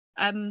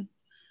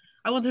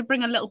I wanted to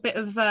bring a little bit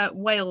of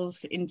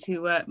Wales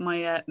into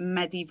my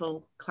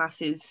medieval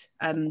classes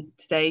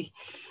today,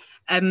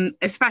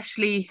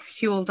 especially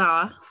Hywel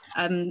Dda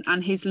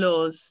and his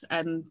laws,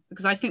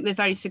 because I think they're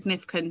very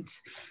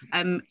significant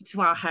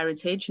to our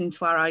heritage and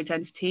to our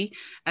identity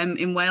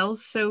in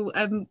Wales. So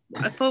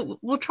I thought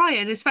we'll try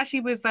it,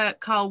 especially with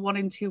Carl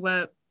wanting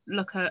to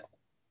look at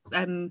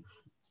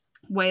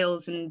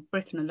Wales and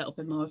Britain a little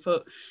bit more. I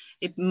thought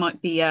it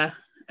might be a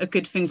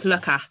good thing to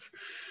look at.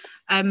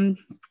 And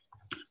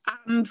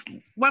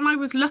when I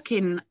was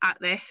looking at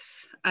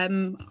this,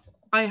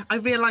 I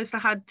realised I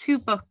had two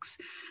books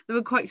that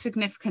were quite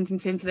significant in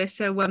terms of this.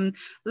 So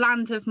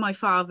Land of My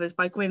Fathers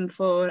by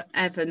Gwynfor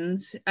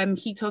Evans.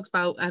 He talks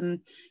about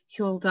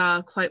Hywel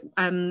Dda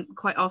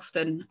quite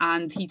often,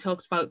 and he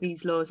talks about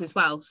these laws as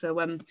well.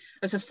 So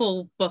there's a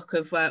full book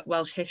of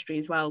Welsh history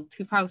as well,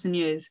 2,000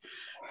 years.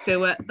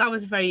 So that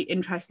was a very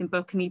interesting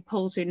book, and he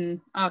pulls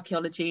in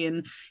archaeology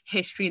and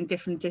history and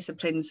different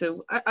disciplines.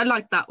 So I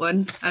liked that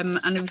one,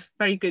 and it was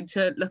very good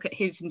to look at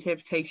his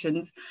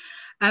interpretations.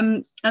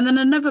 And then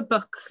another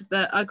book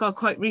that I got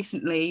quite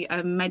recently,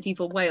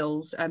 Medieval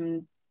Wales,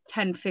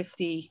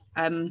 1050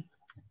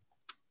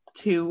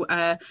 to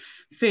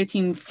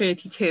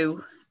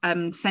 1332,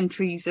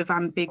 Centuries of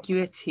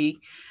Ambiguity,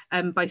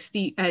 by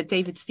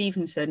David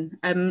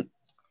Stevenson.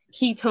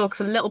 He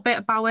talks a little bit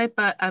about it,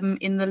 but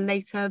in the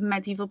later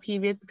medieval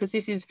period, because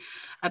this is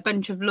a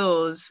bunch of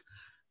laws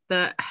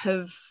that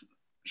have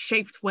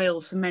shaped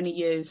Wales for many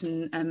years,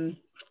 and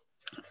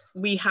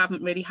we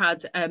haven't really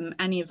had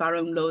any of our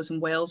own laws in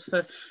Wales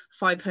for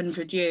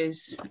 500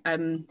 years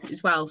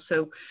as well.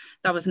 So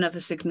that was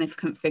another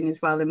significant thing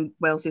as well in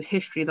Wales's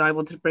history that I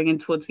wanted to bring in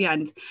towards the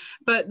end.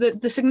 But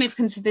the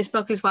significance of this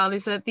book as well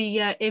is that the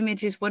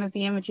image is one of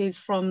the images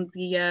from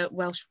the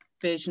Welsh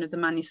version of the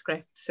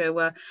manuscript. So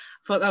I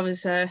thought that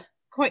was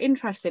quite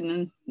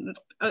interesting. And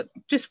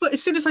just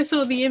as soon as I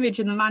saw the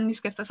image in the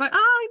manuscript, I was like,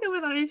 I know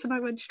where that is, and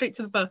I went straight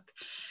to the book.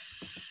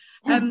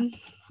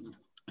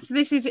 So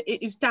this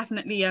is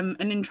definitely an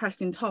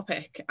interesting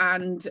topic,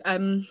 and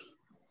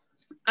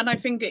I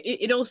think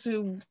it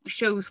also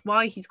shows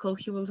why he's called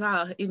Hywel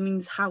Dda. It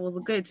means Hywel the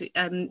Good.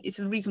 It's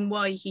the reason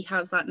why he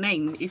has that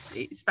name.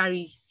 It's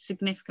very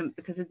significant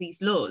because of these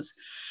laws,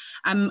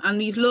 and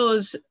these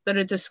laws that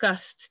are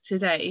discussed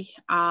today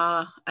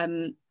are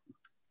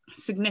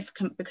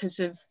significant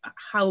because of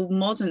how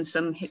modern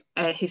some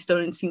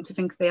historians seem to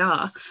think they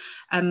are,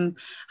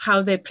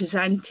 how they're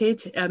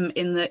presented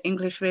in the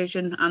English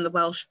version and the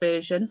Welsh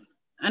version,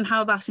 and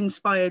how that's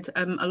inspired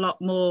a lot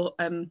more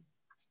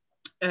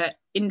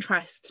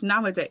interest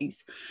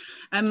nowadays.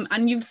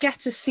 And you get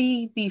to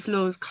see these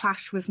laws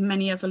clash with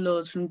many other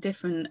laws from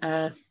different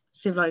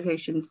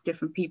civilizations,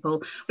 different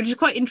people, which is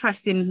quite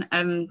interesting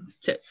to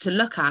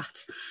look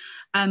at.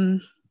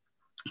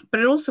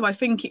 But it also, I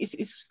think,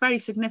 it's very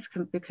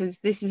significant because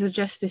this is a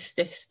justice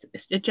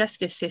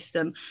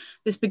system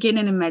that's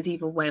beginning in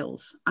medieval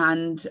Wales,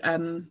 and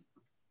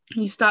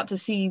you start to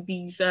see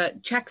these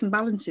checks and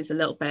balances a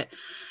little bit.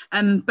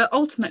 But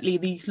ultimately,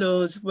 these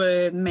laws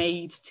were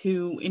made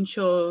to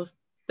ensure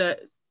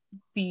that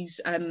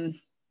these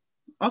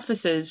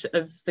officers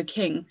of the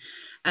king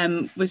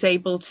was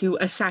able to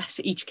assess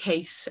each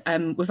case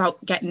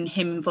without getting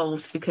him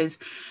involved, because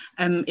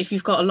if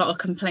you've got a lot of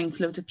complaints,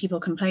 loads of people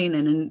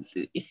complaining, and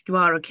if you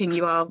are a king,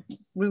 you are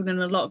ruling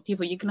a lot of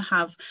people, you're going to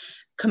have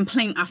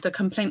complaint after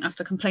complaint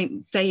after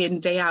complaint, day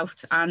in, day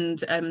out,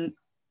 and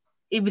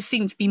it was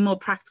seen to be more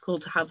practical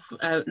to have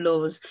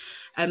laws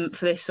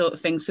for this sort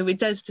of thing. So it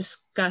does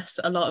discuss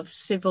a lot of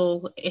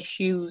civil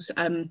issues,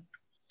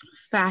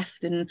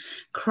 theft and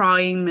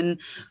crime, and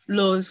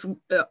laws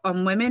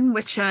on women,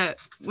 which were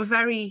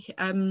very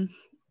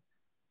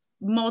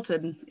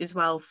modern as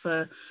well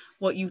for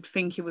what you'd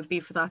think it would be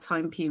for that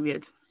time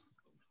period.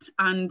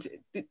 And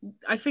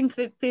I think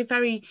that they're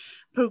very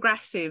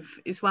progressive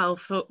as well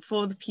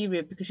for the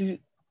period, because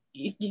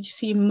you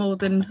see more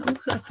than,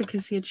 I think I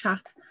see a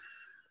chat.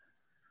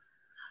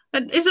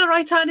 Is it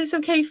right, Anne? It's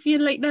okay for your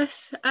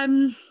lateness?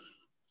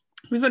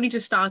 We've only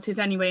just started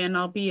anyway, and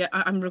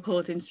I'm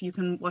recording, so you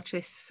can watch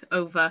this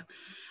over.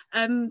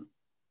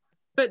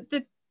 But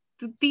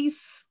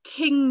these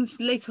kings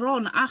later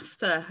on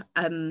after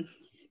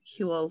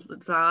Hywel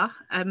Dda,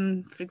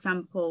 for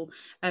example,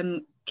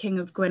 King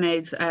of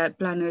Gwynedd,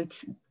 Blaned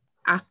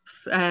ap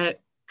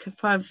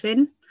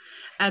Cyfarthyn,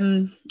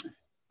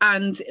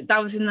 and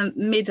that was in the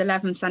mid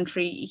 11th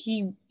century.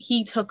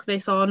 He took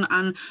this on,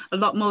 and a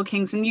lot more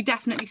kings, and you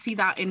definitely see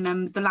that in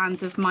the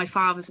Land of My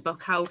Father's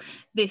book, how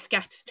this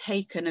gets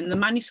taken. And the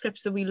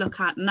manuscripts that we look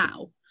at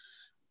now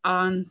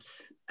aren't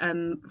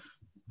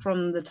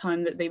from the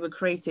time that they were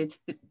created.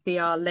 They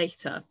are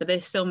later, but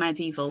they're still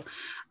medieval.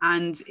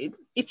 And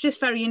it's just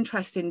very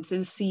interesting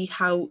to see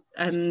how,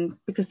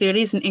 because there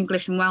is an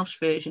English and Welsh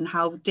version,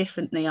 how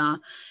different they are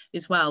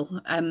as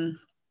well. And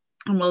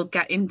we'll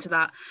get into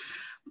that.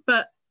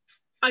 But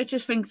I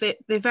just think that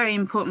they're very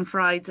important for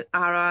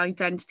our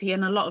identity,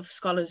 and a lot of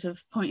scholars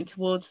have pointed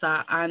towards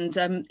that.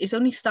 And it's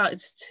only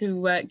started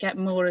to get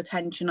more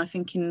attention, I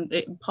think, in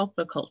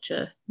popular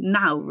culture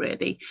now,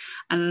 really,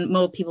 and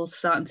more people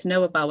starting to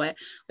know about it,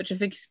 which I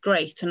think is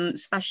great, and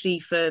especially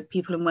for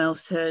people in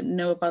Wales to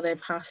know about their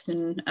past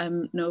and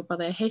know about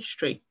their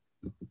history.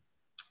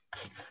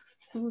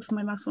 Oh, if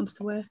my mouse wants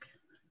to work.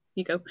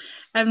 Here you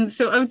go.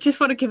 So I just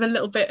want to give a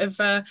little bit of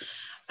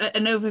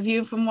an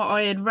overview from what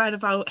I had read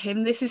about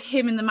him. This is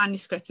him in the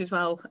manuscript as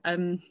well.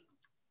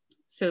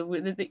 So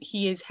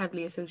he is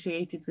heavily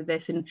associated with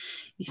this, and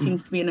he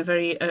seems to be in a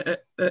very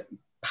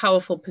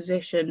powerful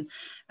position.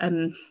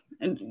 And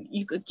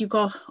you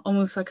got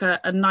almost like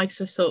a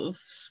nicer sort of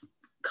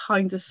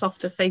kind of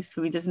softer face to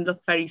him. He doesn't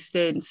look very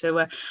stern.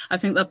 So I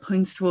think that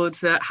points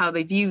towards how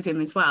they viewed him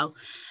as well.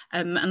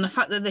 And the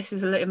fact that this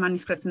is a little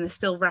manuscript and they're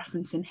still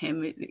referencing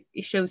him,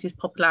 it shows his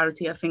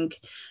popularity. I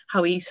think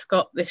how he's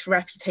got this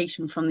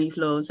reputation from these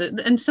laws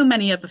and so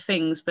many other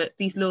things, but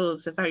these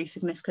laws are very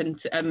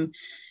significant.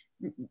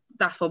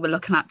 That's what we're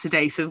looking at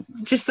today. So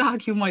just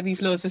arguing why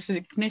these laws are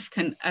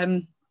significant.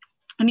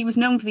 And he was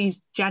known for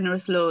these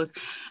generous laws.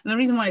 And the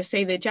reason why I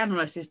say they're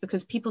generous is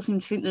because people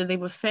seem to think that they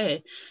were fair.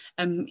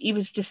 He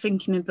was just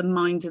thinking of the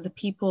minds of the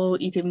people.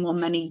 He didn't want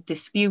many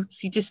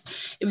disputes.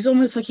 It was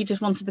almost like he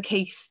just wanted the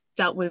case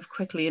dealt with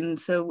quickly. And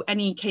so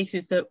any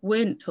cases that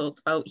weren't talked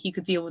about, he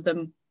could deal with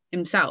them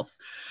himself.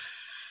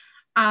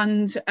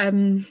 And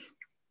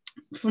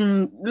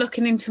from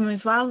looking into him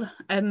as well,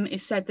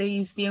 it's said that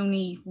he's the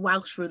only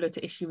Welsh ruler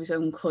to issue his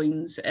own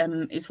coins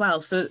as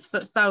well. So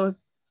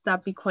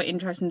that'd be quite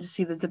interesting to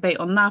see the debate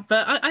on that.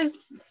 But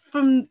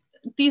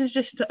these are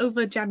just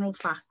over general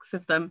facts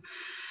of them.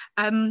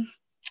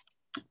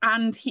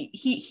 And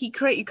he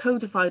created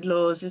codified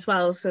laws as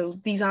well. So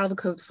these are the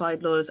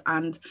codified laws,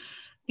 and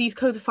these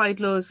codified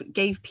laws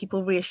gave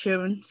people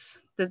reassurance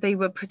that they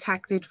were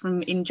protected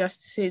from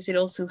injustices. It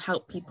also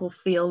helped people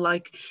feel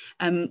like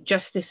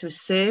justice was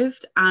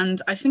served.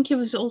 And I think it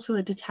was also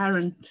a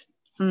deterrent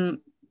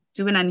from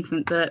doing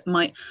anything that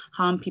might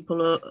harm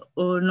people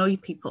or annoy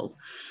people.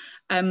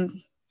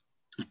 And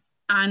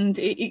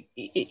it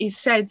is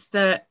said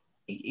that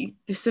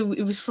so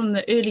it was from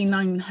the early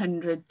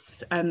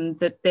 900s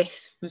that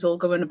this was all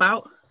going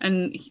about,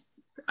 and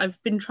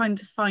I've been trying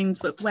to find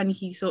when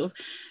he sort of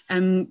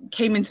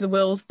came into the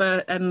world,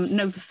 but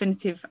no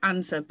definitive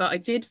answer. But I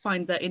did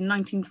find that in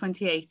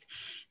 1928,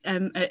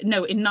 in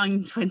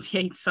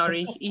 928,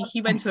 sorry,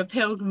 he went to a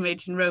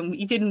pilgrimage in Rome.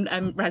 He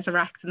didn't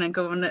resurrect and then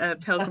go on a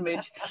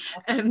pilgrimage.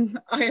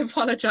 I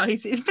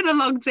apologise. It's been a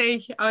long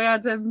day. I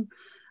had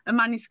a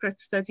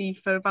manuscript study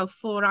for about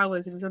 4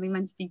 hours. It was only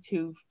meant to be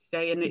 2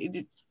 today, and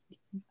it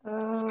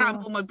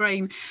scrambled my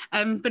brain.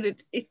 But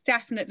it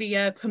definitely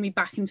put me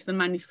back into the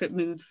manuscript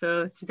mood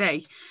for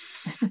today.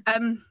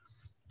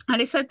 And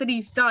it said that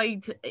he's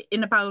died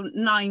in about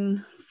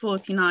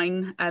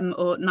 949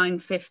 or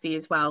 950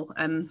 as well.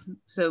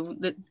 So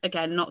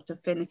again, not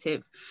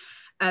definitive.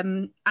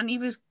 And he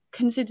was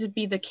considered to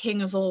be the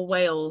king of all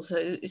Wales.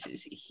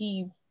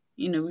 He,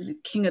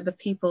 king of the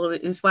people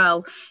as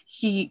well.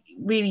 He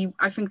really,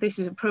 I think this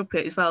is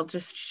appropriate as well,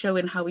 just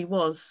showing how he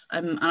was.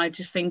 And I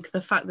just think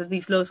the fact that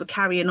these laws were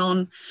carrying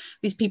on,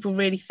 these people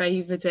really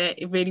favoured it.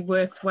 It really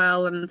worked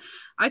well. And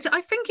I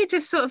think it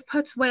just sort of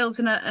puts Wales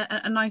in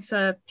a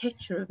nicer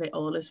picture of it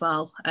all as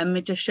well.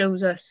 It just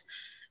shows us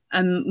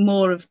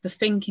more of the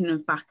thinking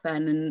of back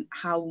then and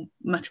how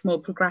much more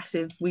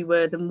progressive we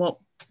were than what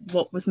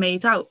was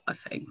made out, I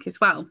think, as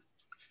well.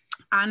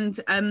 And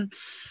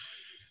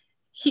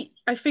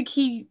I think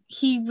he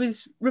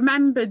was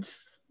remembered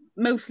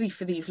mostly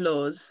for these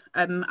laws,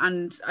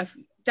 and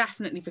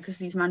definitely because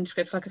these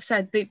manuscripts, like I've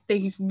said,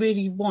 they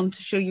really want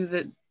to show you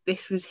that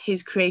this was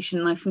his creation.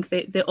 And I think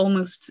they're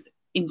almost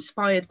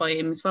inspired by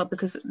him as well,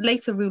 because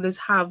later rulers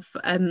have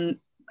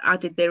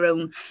added their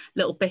own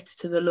little bits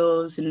to the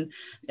laws and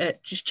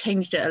just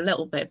changed it a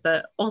little bit,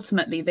 but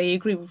ultimately they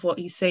agree with what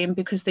he's saying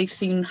because they've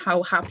seen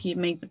how happy it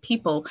made the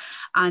people.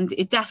 And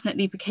it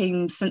definitely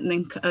became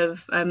something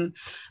of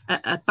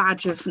a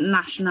badge of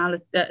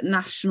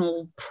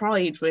national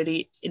pride,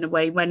 really, in a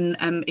way, when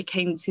it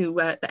came to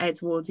the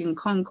Edwardian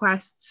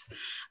conquests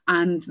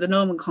and the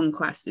Norman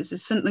conquest. This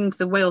is something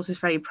that Wales is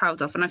very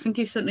proud of, and I think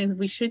it's something that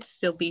we should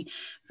still be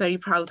very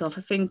proud of.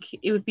 I think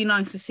it would be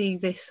nice to see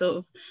this sort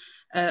of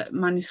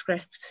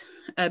manuscript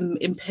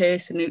in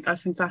person. I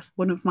think that's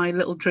one of my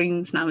little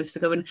dreams now, is to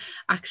go and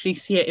actually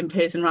see it in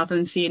person rather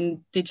than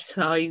seeing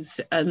digitized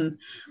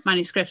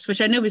manuscripts,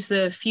 which I know is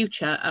the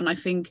future. And I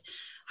think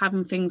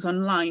having things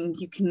online,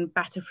 you can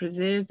better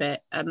preserve it.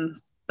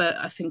 But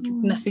I think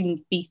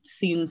nothing beats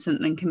seeing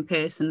something in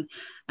person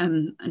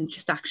and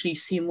just actually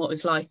seeing what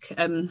it's like.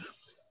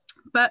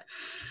 But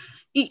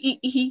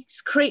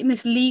he's creating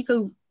this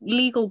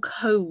legal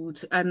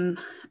code, and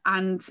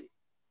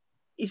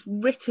it's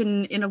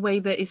written in a way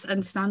that is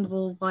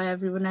understandable by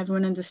everyone.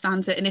 Everyone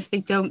understands it, and if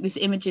they don't, there's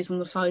images on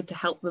the side to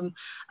help them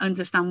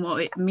understand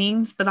what it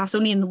means. But that's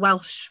only in the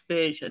Welsh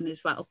version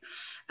as well.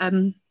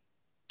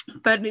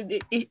 But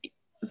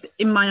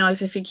in my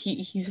eyes, I think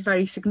he's a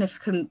very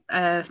significant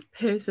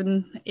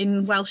person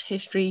in Welsh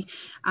history,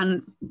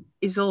 and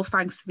is all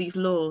thanks to these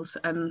laws.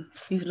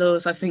 These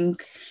laws, I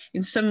think,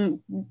 in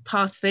some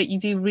parts of it, you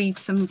do read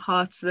some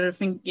parts that I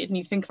think, and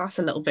you think that's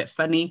a little bit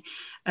funny.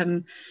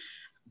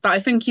 But I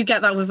think you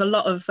get that with a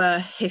lot of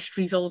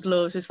history's old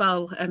laws as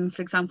well.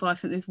 For example, I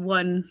think there's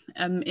one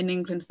in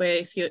England where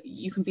if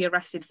you can be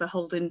arrested for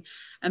holding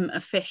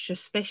a fish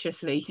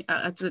suspiciously.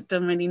 I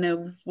don't really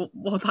know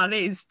what that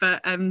is,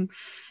 but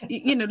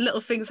you know,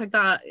 little things like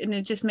that, and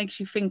it just makes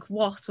you think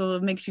what,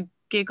 or makes you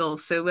giggle.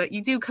 So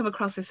you do come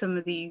across with some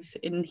of these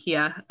in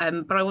here,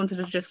 but I wanted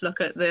to just look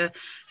at the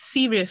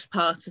serious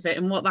parts of it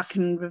and what that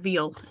can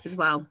reveal as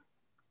well.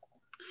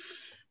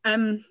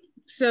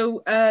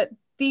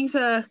 These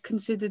are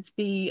considered to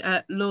be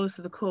laws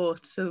of the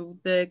court, so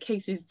the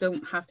cases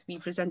don't have to be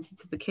presented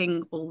to the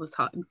king all the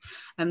time.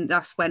 And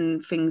that's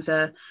when things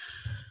are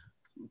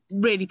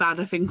really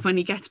bad, I think, when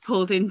he gets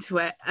pulled into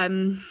it.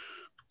 And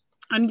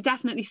you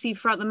definitely see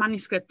throughout the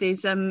manuscript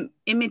there's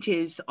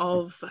images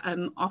of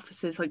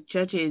officers, like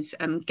judges,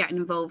 getting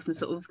involved and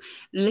sort of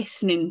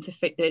listening to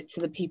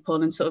the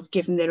people and sort of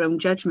giving their own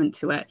judgment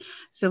to it.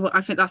 So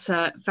I think that's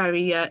a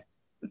very,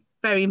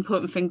 very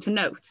important thing to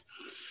note.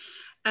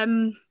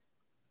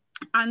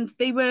 And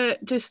these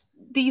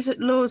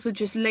laws are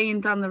just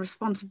laying down the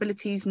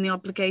responsibilities and the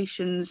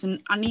obligations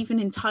and even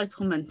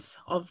entitlements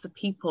of the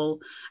people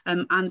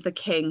and the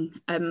king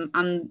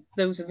and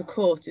those of the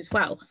court as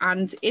well.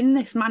 And in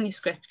this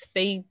manuscript,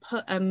 they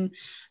put a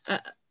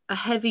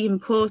heavy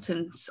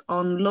importance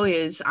on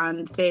lawyers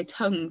and their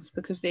tongues,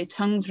 because their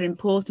tongues are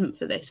important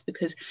for this,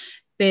 because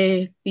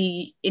they're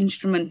the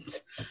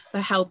instrument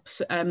that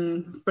helps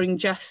bring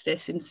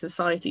justice in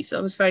society. So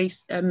it was very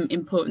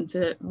important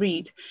to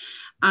read.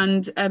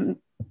 And today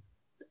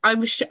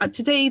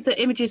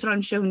the images that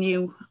I'm showing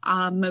you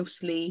are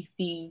mostly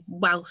the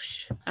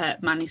Welsh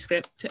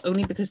manuscript,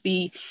 only because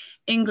the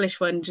English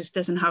one just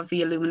doesn't have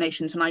the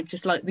illuminations, and I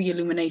just like the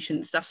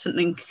illuminations. That's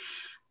something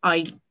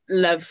I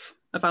love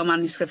about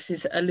manuscripts,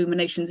 is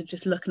illuminations, and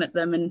just looking at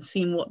them and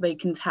seeing what they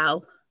can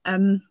tell.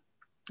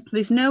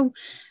 There's no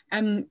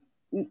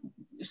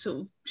sort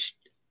of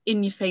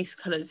in-your-face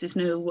colours. There's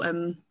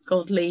no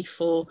gold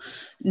leaf or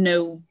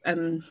no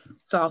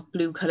dark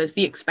blue colours,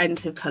 the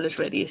expensive colours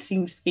really. It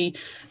seems to be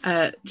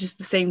just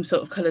the same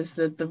sort of colours,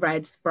 the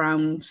reds, the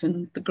browns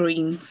and the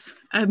greens.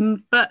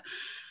 But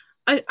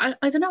I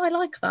don't know, I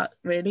like that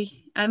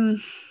really.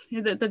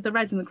 The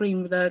red and the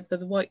green with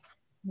the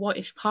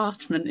whitish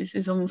parchment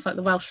is almost like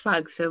the Welsh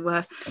flag,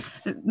 so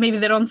maybe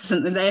they're onto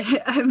something there.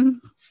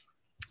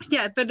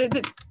 Yeah,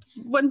 but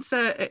once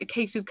a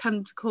case would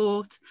come to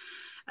court,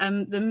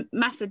 the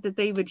method that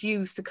they would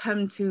use to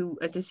come to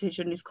a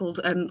decision is called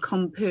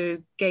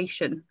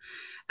compurgation,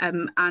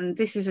 and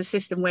this is a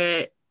system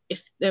where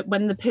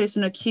when the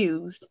person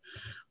accused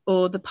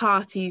or the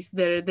parties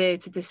that are there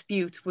to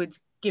dispute would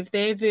give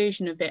their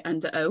version of it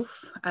under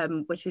oath,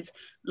 which is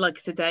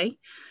like today,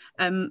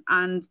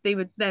 and they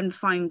would then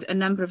find a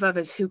number of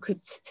others who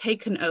could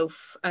take an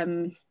oath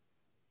and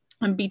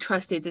be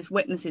trusted as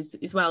witnesses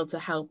as well to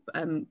help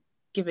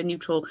give a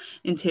neutral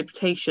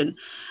interpretation.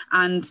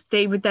 And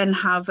they would then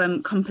have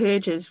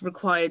compurgers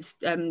required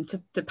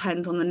to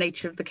depend on the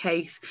nature of the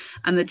case,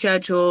 and the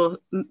judge, or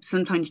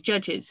sometimes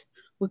judges,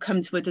 would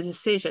come to a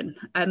decision.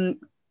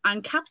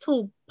 And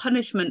capital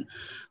punishment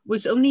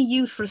was only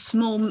used for a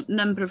small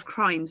number of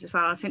crimes as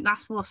well. I think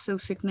that's what's so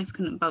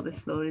significant about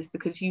this law, is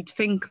because you'd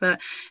think that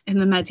in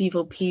the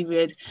medieval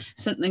period,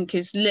 something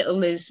as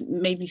little as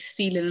maybe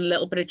stealing a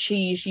little bit of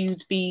cheese,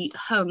 you'd be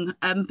hung.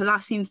 But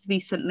that seems to be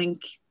something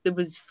that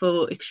was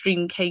for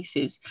extreme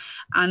cases.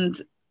 And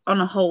on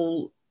a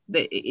whole,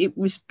 it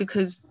was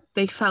because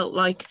they felt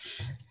like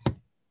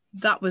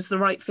that was the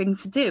right thing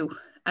to do.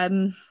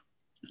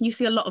 You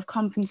see a lot of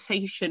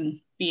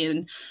compensation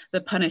being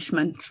the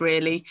punishment,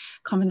 really.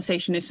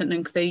 Compensation is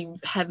something they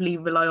heavily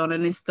rely on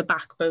and is the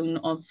backbone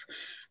of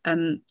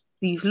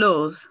these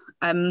laws.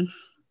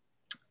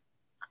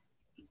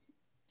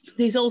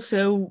 There's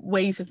also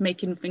ways of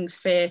making things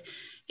fair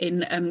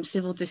in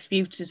civil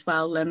disputes as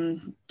well,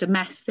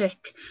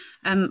 domestic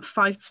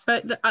fights.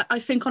 But I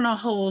think on a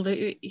whole,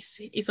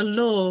 it's a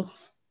law.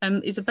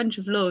 Is a bunch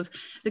of laws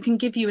that can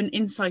give you an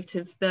insight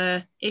of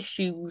the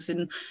issues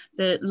and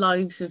the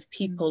lives of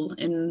people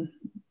in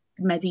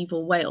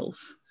medieval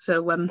Wales.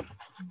 So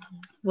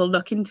we'll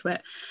look into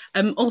it.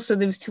 Also,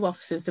 there was 2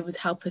 officers that would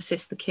help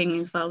assist the king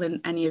as well in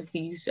any of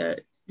these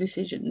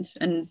decisions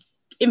and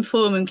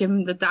inform and give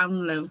him the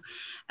down low.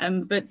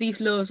 But these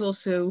laws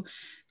also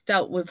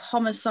dealt with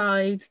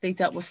homicide, they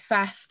dealt with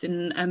theft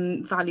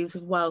and values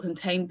of wild and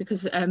tame,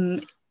 because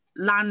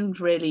land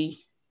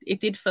really, it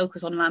did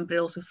focus on land, but it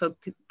also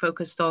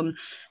focused on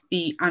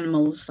the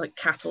animals like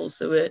cattle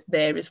that were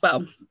there as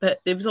well.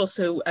 But there was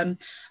also a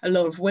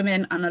law of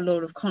women and a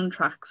law of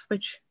contracts,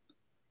 which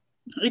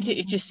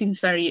it just seems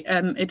very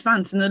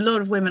advanced. And the law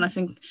of women, I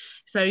think,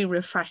 is very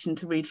refreshing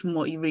to read from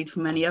what you read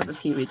from any other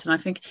periods. And I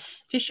think it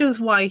just shows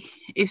why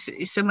it's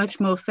so much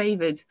more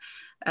favoured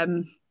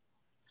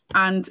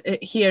And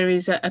here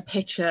is a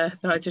picture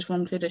that I just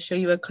wanted to show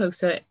you a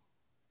closer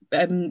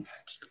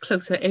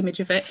image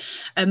of it,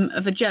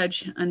 of a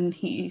judge, and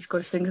he's got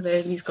his finger there,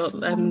 and he's got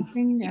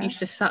he's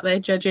just sat there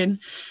judging.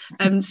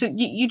 So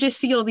you just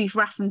see all these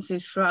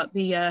references throughout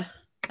the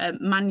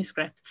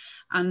manuscript,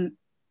 and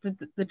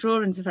the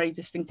drawings are very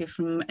distinctive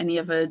from any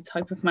other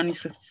type of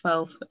manuscript as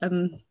well.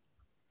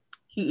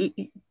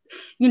 You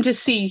can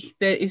just see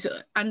there is,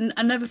 and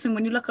another thing,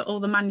 when you look at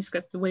all the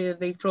manuscript, the way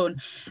they've drawn,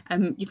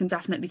 you can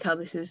definitely tell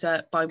this is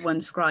by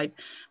one scribe,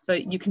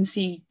 but you can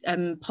see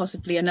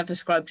possibly another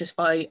scribe just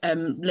by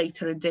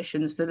later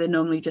editions, but they're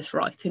normally just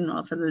writing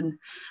rather than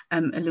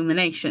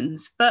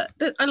illuminations. But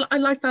I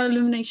like that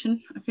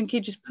illumination. I think he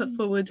just put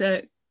forward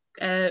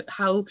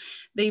how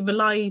they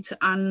relied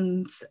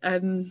on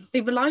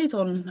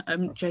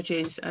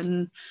judges,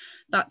 and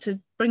that to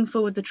bring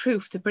forward the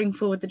truth, to bring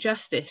forward the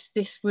justice.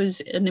 This was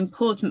an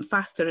important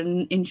factor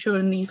in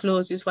ensuring these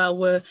laws as well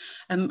were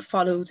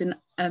followed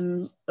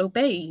and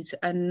obeyed,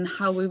 and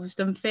how it was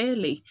done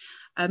fairly.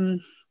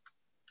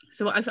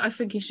 So I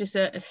think it's just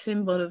a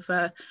symbol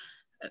of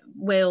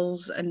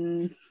Wales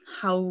and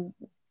how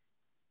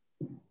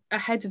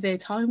ahead of their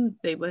time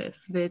they were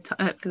for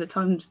the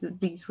times that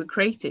these were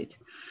created.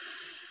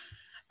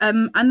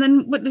 And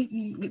then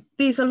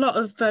there's a lot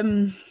of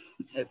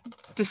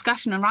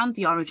discussion around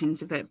the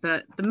origins of it,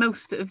 but the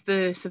most of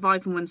the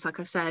surviving ones, like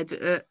I said,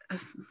 are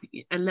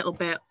a little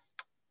bit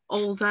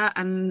older,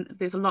 and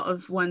there's a lot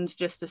of ones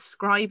just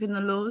describing the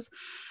laws.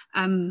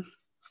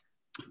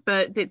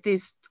 But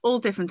there's all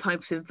different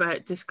types of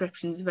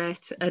descriptions of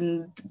it,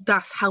 and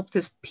that's helped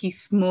us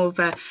piece more of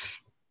a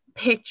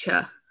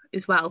picture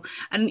as well,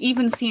 and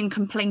even seeing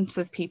complaints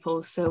of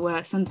people.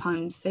 So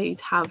sometimes they'd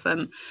have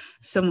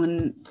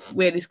someone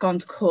where it's gone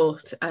to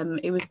court,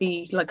 it would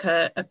be like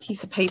a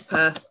piece of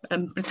paper,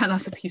 pretend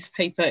that's a piece of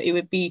paper, it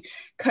would be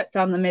cut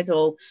down the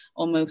middle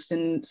almost,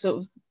 and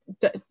sort of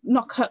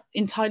not cut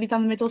entirely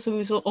down the middle, so it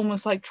was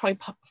almost like 3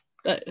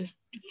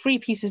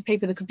 pieces of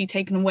paper that could be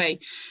taken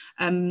away,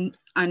 and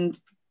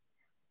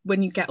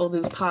when you get all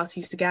those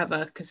parties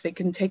together, because they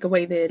can take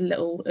away their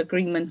little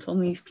agreement on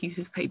these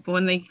pieces of paper,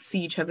 when they see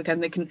each other again,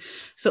 they can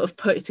sort of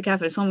put it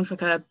together. It's almost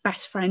like a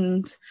best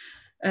friend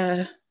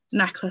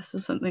necklace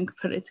or something,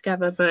 put it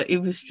together, but it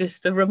was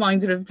just a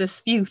reminder of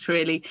dispute,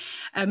 really.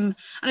 And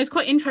it's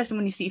quite interesting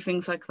when you see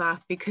things like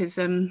that, because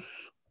a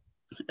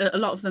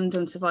lot of them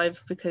don't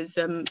survive, because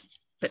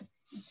but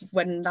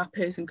when that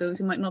person goes,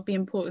 it might not be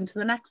important to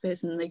the next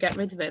person, and they get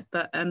rid of it.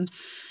 But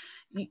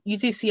you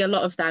do see a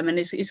lot of them, and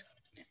it's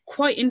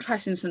quite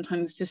interesting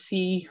sometimes to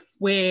see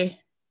where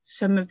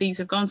some of these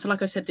have gone. So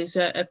like I said, there's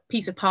a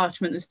piece of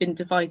parchment that's been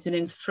divided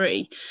into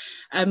 3.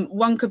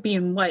 One could be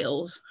in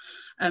Wales,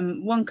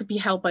 one could be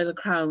held by the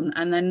Crown,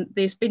 and then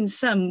there's been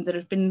some that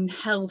have been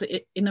held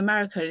in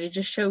America. It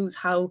just shows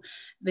how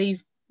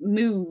they've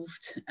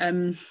moved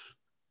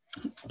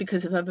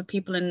because of other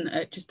people,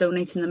 and just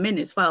donating them in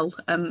as well,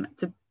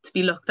 to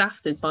be looked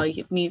after by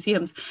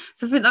museums.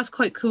 So I think that's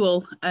quite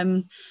cool.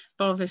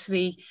 But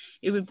obviously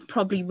it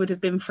would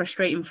have been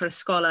frustrating for a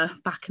scholar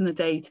back in the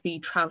day to be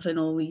traveling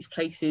all these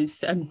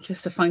places and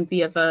just to find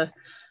the other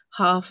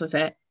half of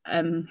it.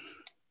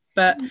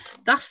 But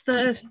that's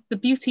the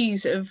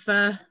beauties of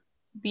the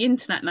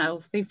internet now.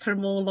 They put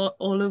them all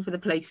over the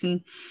place,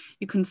 and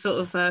you can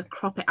sort of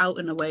crop it out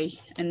in a way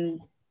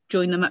and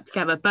join them up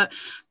together. But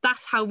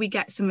that's how we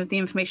get some of the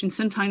information.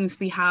 Sometimes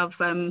we have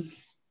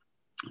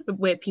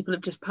where people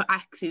have just put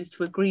X's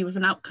to agree with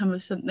an outcome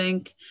of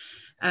something.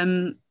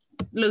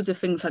 Loads of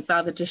things like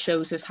that just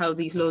shows us how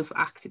these laws were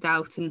acted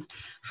out and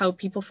how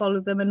people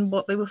followed them and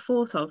what they were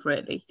thought of,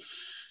 really.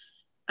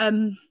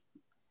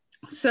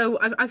 So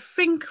I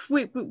think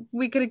we're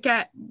going to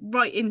get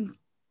right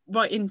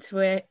into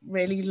it,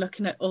 really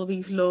looking at all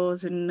these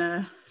laws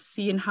and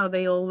seeing how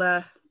they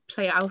all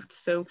play out.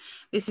 So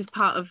this is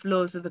part of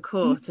Laws of the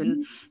Court,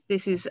 and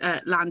this is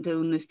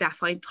Landowner's Death.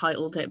 I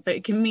titled it, but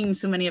it can mean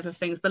so many other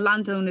things. But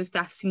Landowner's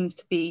Death seems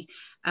to be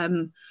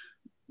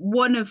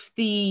one of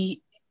the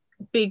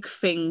big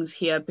things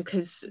here,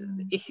 because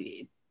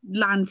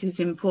land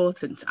is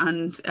important,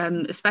 and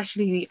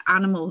especially the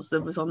animals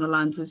that was on the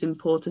land was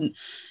important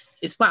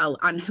as well,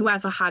 and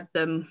whoever had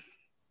them,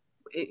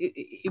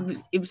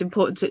 it was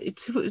important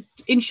to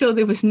ensure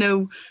there was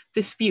no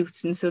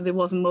disputes, and so there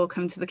wasn't more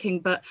coming to the king.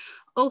 But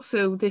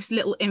also this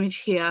little image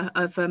here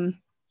of a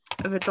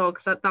dog,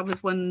 that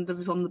was one that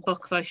was on the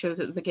book that I showed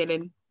at the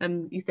beginning,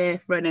 and he's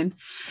there running.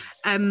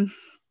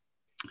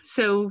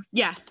 So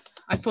yeah,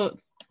 I thought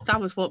that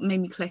was what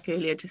made me click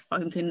earlier, just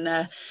finding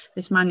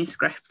this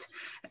manuscript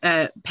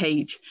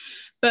page.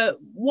 But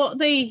what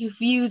they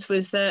viewed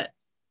was that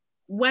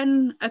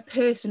when a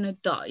person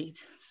had died,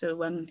 so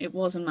when it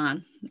was a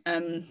man,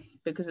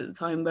 because at the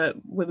time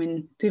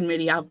women didn't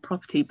really have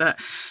property, but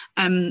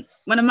when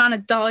a man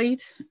had died,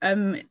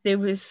 there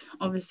was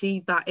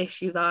obviously that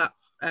issue, that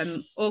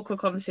awkward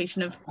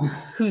conversation of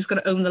who's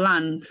going to own the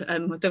land. I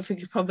don't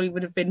think it probably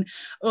would have been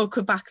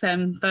awkward back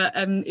then, but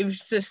it was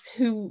just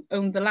who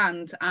owned the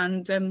land,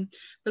 and the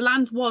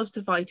land was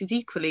divided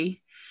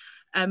equally.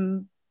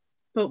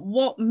 But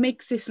what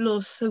makes this law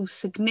so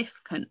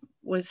significant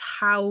was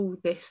how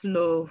this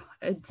law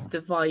had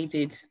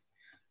divided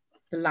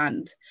the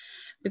land,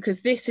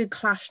 because this had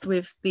clashed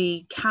with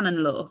the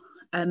canon law,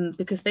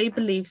 because they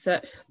believed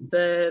that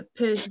the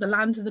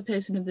lands of the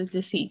person of the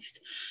deceased,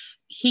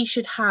 he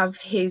should have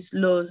his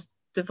laws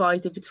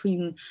divided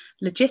between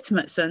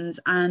legitimate sons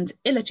and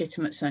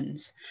illegitimate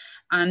sons,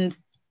 and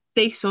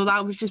they saw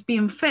that was just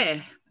being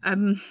fair.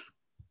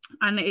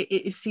 And it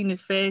is seen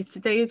as fair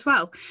today as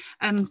well.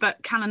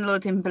 But canon law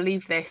didn't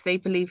believe this. They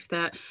believed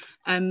that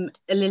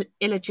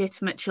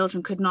illegitimate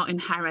children could not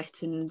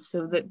inherit, and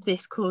so that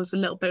this caused a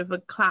little bit of a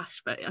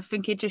clash. But I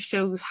think it just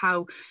shows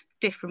how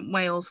different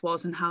Wales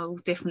was and how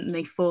different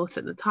they thought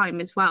at the time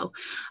as well.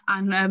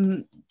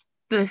 And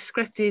the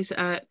script is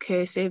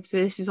cursive, so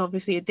this is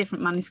obviously a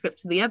different manuscript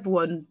to the other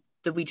one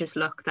that we just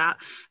looked at,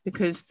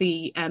 because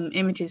the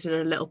images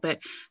are a little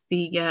bit,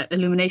 the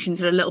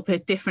illuminations are a little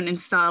bit different in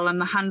style, and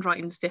the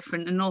handwriting's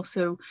different, and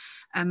also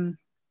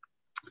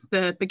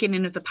the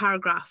beginning of the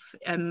paragraph,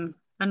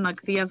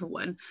 unlike the other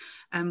one,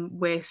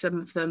 where some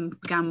of them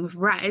began with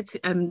red,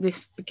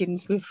 this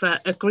begins with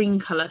a green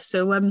colour.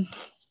 So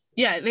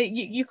yeah,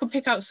 you could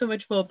pick out so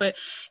much more, but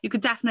you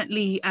could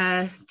definitely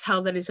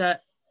tell that it's a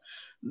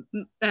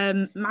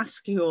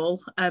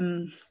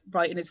masculine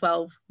writing as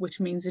well, which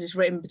means it is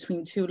written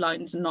between 2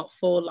 lines and not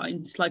 4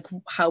 lines, like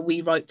how we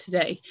write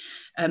today.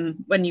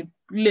 When you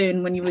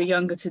learn when you were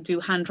younger to do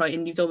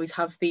handwriting, you'd always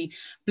have the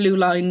blue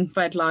line,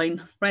 red line,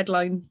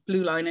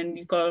 blue line, and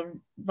you've got to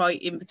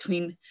write in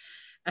between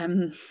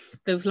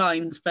those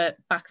lines. But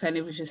back then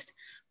it was just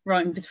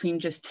writing between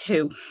just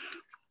 2.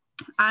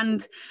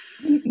 And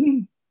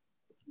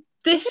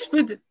this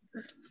would,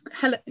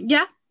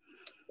 yeah?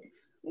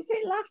 Is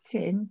it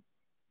Latin?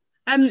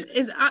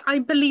 I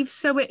believe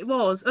so. It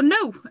was. Oh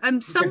no,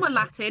 some were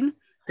Latin,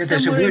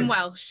 some were in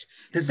Welsh.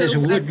 There is a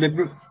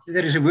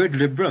word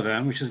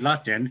libra, which is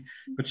Latin,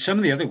 but some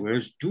of the other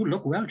words do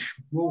look Welsh.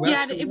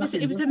 Yeah, it was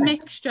a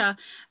mixture.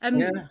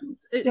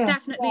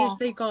 Definitely as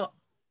they got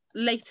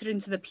later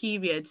into the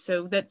period,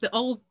 so that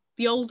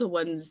the older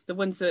ones, the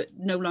ones that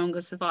no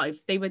longer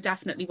survived, they were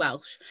definitely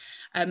Welsh.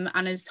 And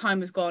as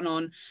time has gone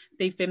on,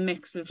 they've been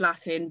mixed with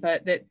Latin,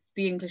 but the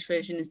English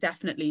version is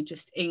definitely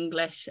just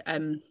English.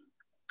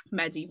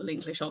 Medieval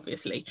English,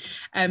 obviously,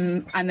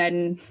 and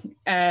then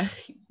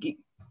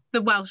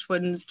the Welsh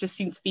ones just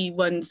seem to be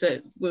ones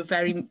that were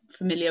very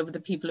familiar with the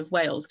people of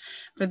Wales,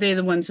 but they're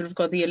the ones that have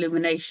got the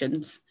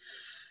illuminations.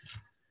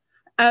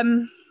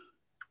 And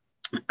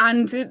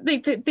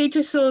they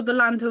just saw the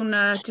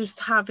landowner just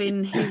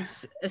having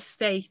his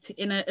estate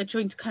in a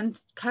joint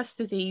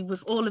custody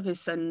with all of his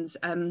sons,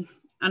 and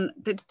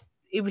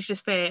it was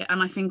just fair,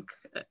 and I think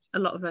a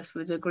lot of us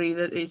would agree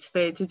that it's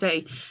fair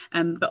today,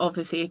 but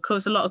obviously it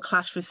caused a lot of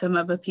clash with some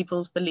other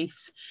people's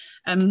beliefs.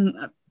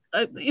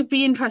 It'd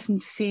be interesting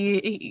to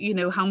see, you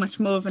know, how much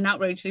more of an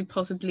outrage they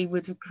possibly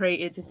would have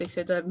created if they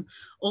said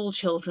all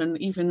children,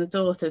 even the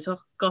daughters. Oh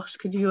gosh,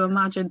 could you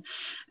imagine?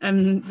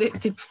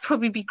 They'd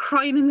probably be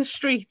crying in the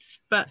streets.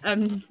 But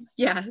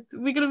yeah,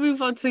 we're going to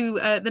move on to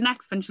the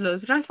next bunch of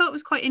laws, which I thought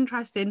was quite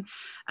interesting.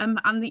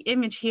 And the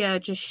image here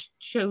just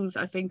shows,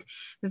 I think,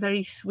 the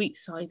very sweet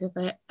side of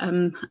it.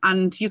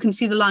 And you can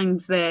see the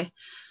lines there.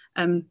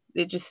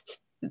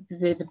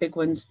 They're the big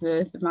ones,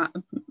 the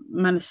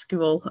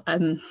minuscule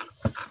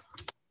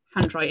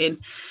handwriting.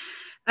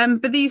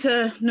 But these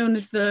are known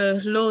as the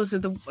laws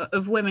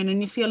of women,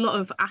 and you see a lot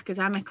of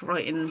academic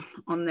writing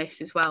on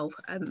this as well.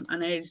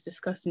 And it is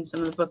discussed in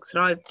some of the books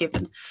that I've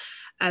given.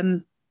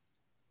 And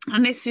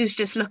this is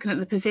just looking at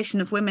the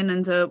position of women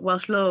under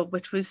Welsh law,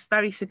 which was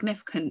very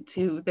significant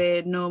to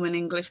their Norman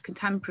English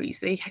contemporaries.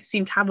 They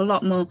seem to have a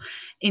lot more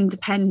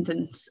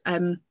independence.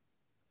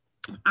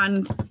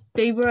 And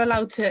they were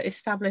allowed to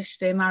establish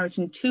their marriage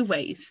in 2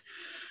 ways.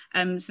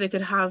 So they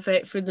could have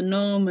it through the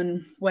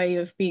Norman way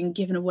of being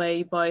given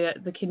away by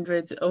the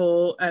kindred,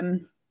 or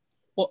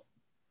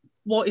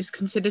what is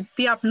considered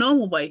the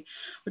abnormal way,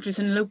 which is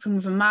an elopement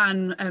with a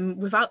man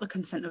without the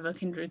consent of a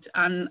kindred.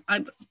 And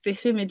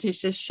this image is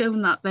just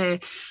shown that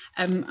there,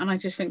 and I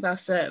just think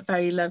that's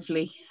very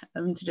lovely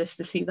to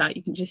see that.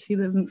 You can just see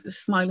them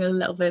smiling a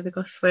little bit, the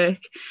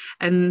Gosforth,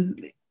 and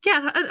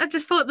yeah, I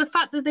just thought the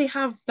fact that they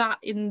have that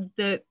in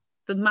the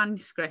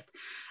manuscript,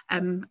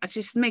 it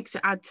just makes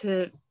it out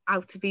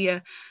to be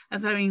a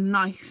very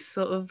nice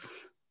sort of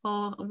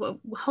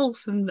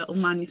wholesome little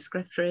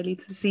manuscript, really,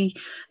 to see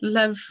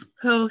love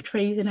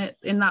portrayed in it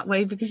in that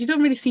way, because you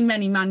don't really see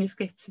many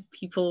manuscripts of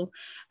people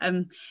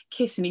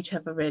kissing each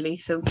other, really.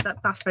 So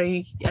that's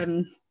very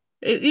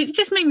it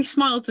just made me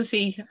smile to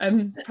see.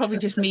 Probably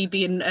just me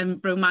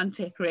being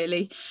romantic,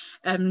 really.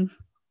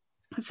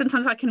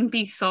 Sometimes I can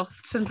be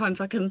soft,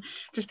 sometimes I can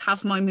just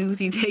have my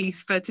moody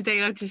days, but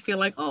today I just feel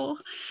like, oh.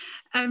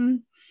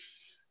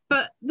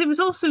 But there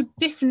was also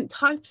different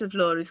types of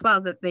law as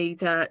well that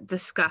they'd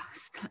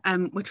discussed,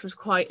 which was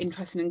quite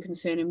interesting and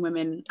concerning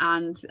women,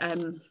 and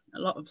a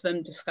lot of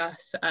them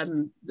discuss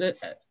the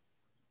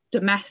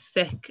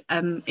domestic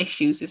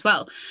issues as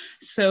well.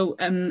 So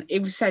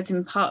it was said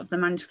in part of the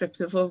manuscript,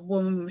 if a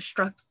woman was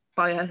struck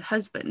by her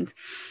husband,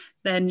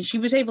 then she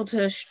was able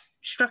to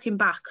struck him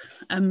back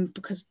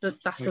because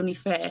that's only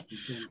fair.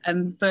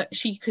 But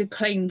she could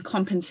claim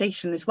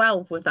compensation as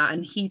well with that,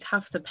 and he'd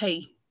have to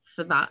pay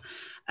for that.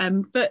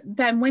 But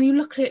then when you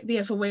look at it the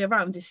other way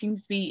around, it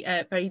seems to be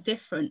very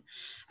different,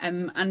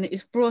 and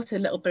it's brought a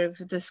little bit of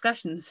a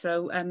discussion.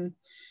 So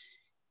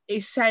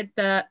it's said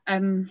that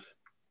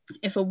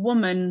if a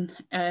woman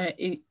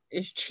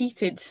is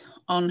cheated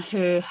on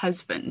her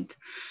husband,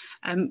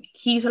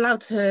 he's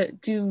allowed to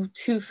do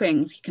two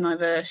things. He can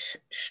either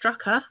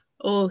struck her,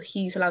 or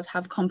he's allowed to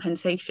have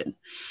compensation.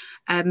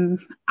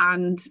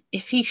 And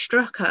if he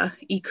struck her,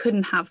 he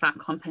couldn't have that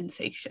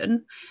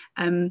compensation.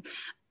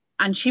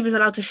 And she was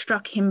allowed to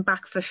struck him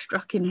back for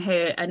strucking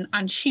her,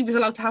 and she was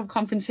allowed to have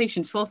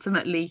compensation. So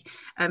ultimately,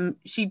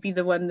 she'd be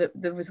the one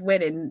that was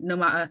winning, no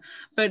matter.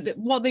 But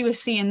what they were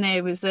seeing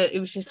there was that it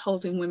was just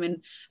holding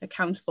women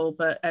accountable,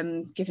 but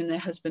giving their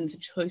husbands a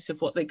choice of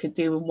what they could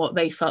do and what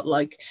they felt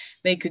like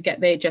they could get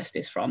their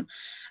justice from.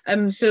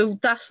 So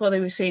that's what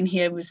they were saying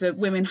here, was that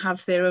women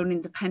have their own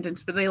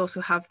independence, but they also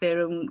have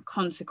their own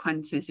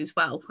consequences as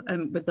well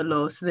with the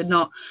law. So they're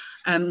not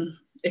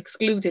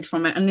excluded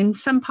from it. And in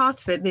some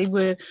parts of it, they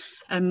were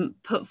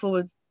put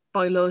forward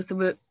by laws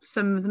that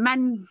some of the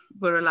men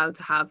were allowed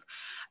to have.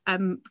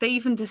 They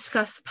even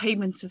discussed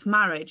payments of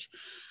marriage,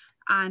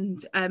 and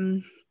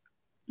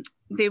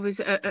there was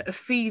a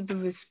fee that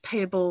was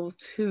payable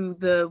to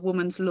the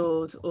woman's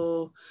lord,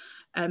 or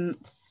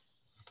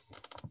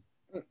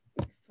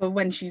for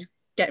when she's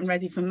getting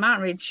ready for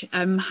marriage.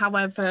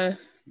 However,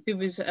 there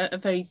was a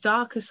very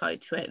darker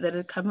side to it that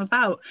had come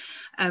about,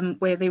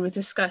 where they were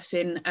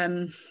discussing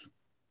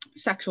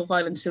sexual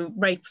violence, so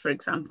rape, for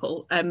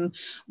example.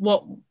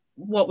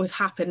 What would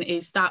happen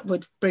is that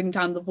would bring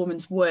down the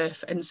woman's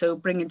worth, and so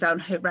bringing down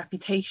her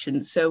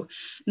reputation. So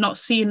not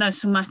seeing her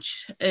so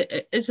much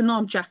as an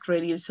object,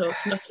 really, as sort of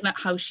looking at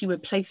how she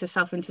would place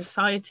herself in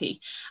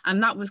society,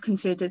 and that was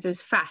considered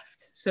as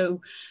theft.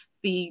 So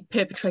the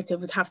perpetrator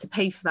would have to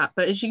pay for that.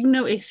 But as you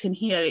notice in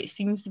here, it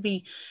seems to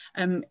be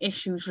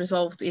issues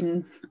resolved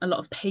in a lot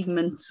of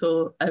payments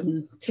or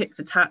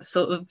tit-for-tat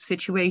sort of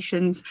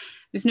situations.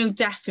 There's no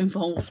death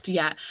involved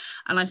yet,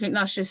 and I think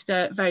that's just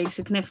very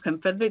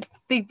significant. But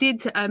they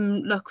did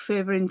look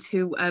further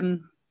into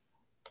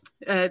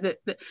the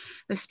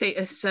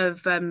status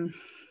of the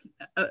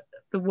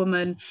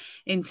woman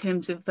in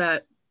terms of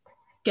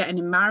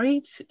getting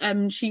married.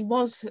 She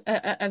was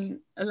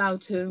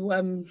allowed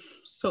to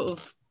sort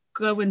of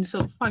go and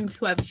sort of find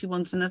whoever she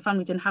wants, and her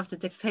family didn't have to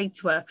dictate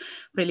to her,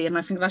 really. And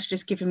I think that's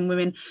just giving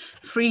women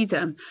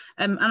freedom.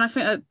 And I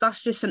think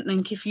that's just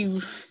something, if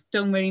you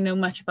don't really know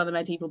much about the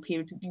medieval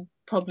period, you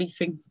probably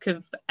think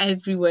of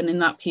everyone in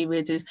that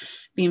period as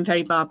being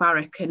very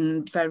barbaric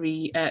and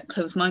very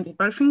close-minded.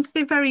 But I think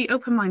they're very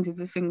open-minded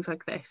with things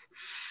like this.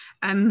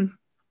 And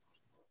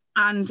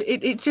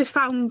it just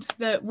found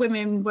that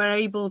women were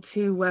able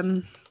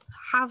to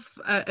have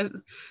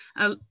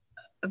a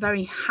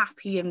very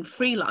happy and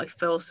free life,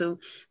 but also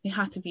they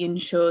had to be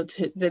ensured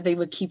that they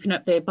were keeping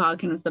up their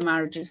bargain of the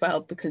marriage as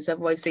well, because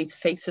otherwise they'd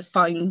face a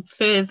fine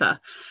further.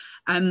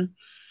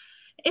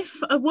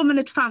 If a woman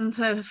had found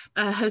her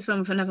husband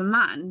with another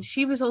man,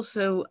 she was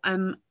also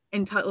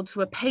entitled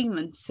to a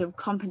payment, so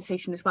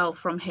compensation as well,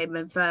 from him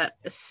of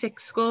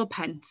 6 score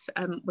pence,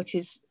 which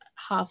is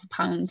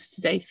 £0.50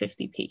 today,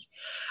 50p.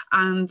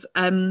 And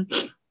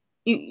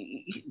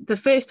the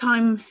first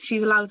time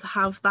she's allowed to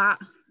have that.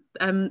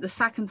 The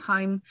second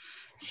time,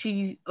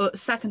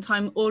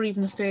 or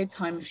even the third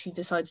time, if she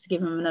decides to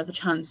give him another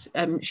chance,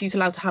 she's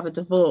allowed to have a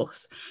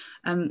divorce.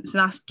 So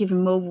that's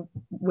giving more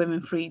women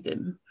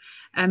freedom.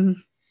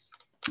 And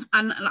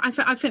I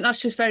think that's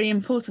just very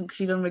important, because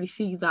you don't really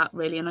see that,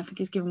 really. And I think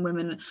it's giving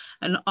women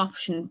an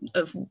option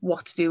of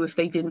what to do if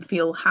they didn't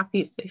feel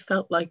happy, if they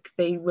felt like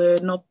they were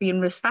not being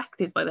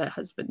respected by their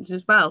husbands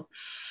as well.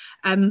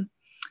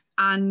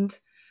 And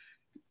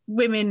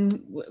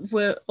women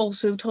were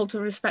also told to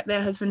respect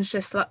their husbands,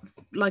 just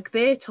like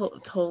they're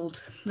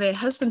told their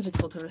husbands are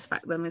told to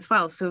respect them as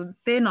well. So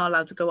they're not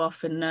allowed to go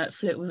off and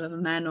flirt with other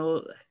men,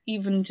 or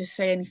even just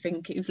say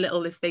anything as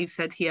little as they've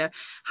said here,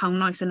 how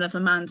nice another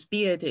man's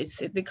beard is.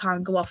 They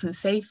can't go off and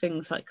say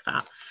things like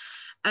that.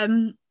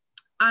 And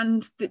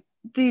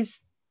there's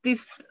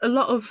a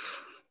lot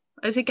of,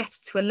 as it gets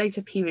to a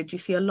later period, you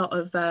see a lot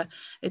of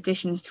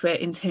additions to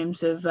it in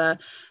terms of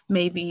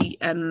maybe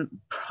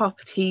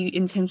property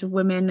in terms of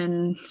women,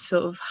 and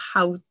sort of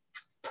how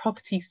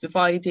property's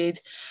divided,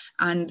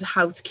 and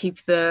how to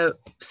keep the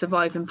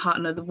surviving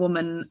partner, the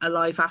woman,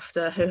 alive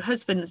after her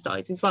husband has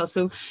died as well.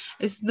 So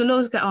as the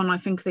laws get on, I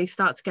think they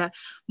start to get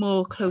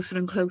more closer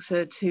and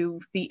closer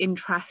to the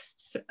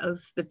interests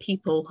of the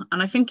people.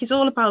 And I think it's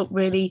all about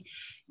really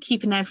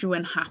keeping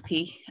everyone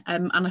happy.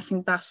 And I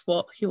think that's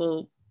what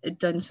Hywel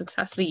done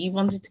successfully. He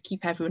wanted to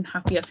keep everyone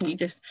happy. I think he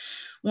just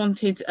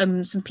wanted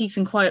some peace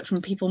and quiet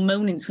from people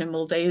moaning to him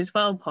all day as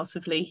well,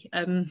 possibly.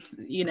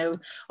 You know,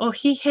 oh,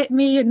 he hit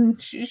me and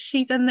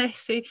she done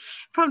this. It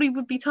probably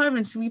would be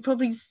tiring, so he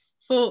probably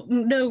thought,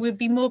 no, it would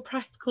be more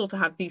practical to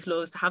have these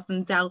laws, to have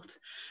them dealt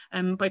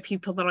by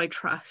people that I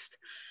trust.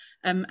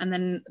 And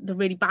then the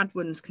really bad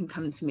ones can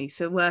come to me.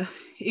 So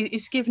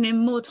it's given him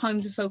more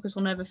time to focus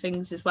on other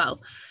things as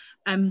well.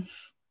 And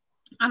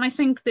I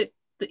think that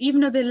even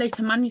though they're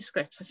later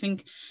manuscripts, I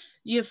think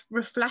you've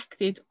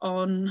reflected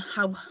on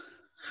how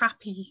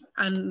happy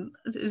and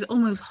it's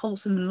almost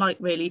wholesome and light,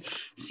 really,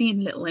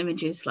 seeing little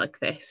images like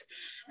this.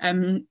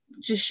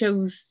 Just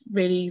shows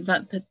really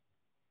that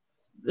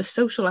the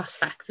social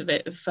aspects of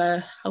it,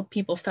 of how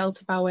people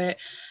felt about it,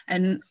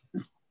 and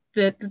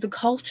the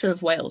culture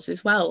of Wales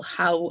as well,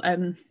 how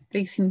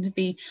they seem to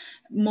be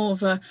more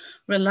of a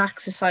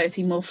relaxed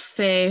society, more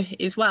fair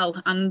as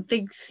well, and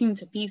they seem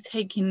to be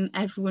taking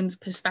everyone's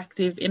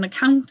perspective in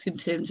account in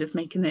terms of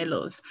making their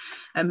laws,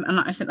 and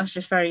I think that's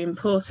just very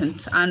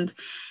important. And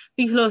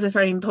these laws are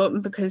very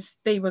important because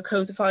they were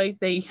codified,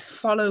 they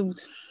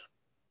followed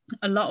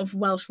a lot of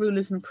Welsh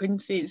rulers and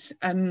princes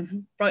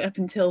right up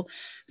until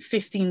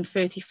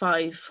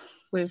 1535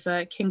 with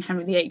King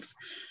Henry VIII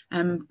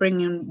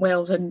bringing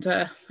Wales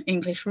under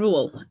English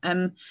rule.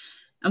 And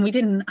we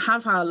didn't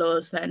have our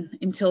laws then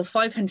until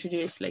 500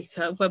 years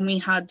later, when we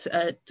had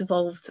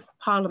devolved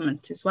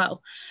Parliament as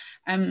well.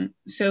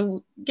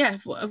 So yeah,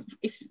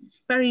 it's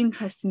very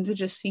interesting to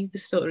just see the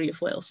story of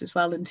Wales as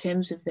well in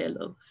terms of their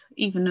laws,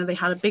 even though they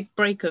had a big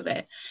break of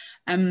it.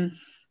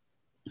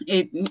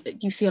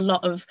 You see a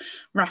lot of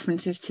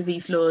references to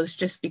these laws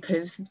just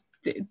because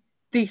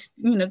these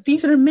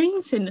are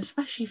amazing,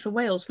 especially for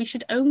Wales. We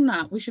should own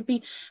that. We should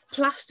be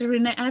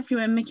plastering it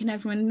everywhere, making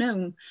everyone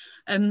known.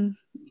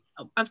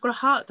 I've got a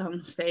heart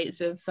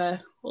downstairs of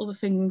all the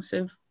things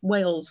of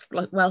Wales,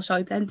 like Welsh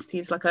identity.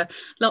 It's like a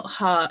little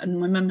heart, and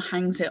my mum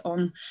hangs it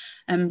on.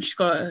 She's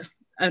got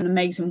an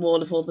amazing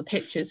wall of all the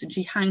pictures, and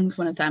she hangs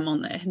one of them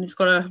on there, and it's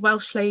got a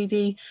Welsh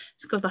lady,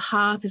 it's got the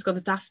harp, it's got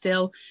the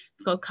daffodil,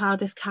 it's got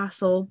Cardiff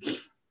Castle,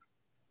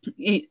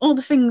 all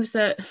the things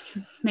that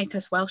make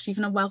us Welsh,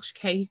 even a Welsh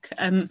cake.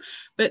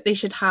 But they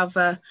should have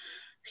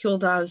Hywel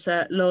Dda's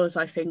laws,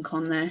 I think,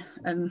 on there,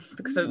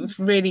 because it would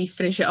really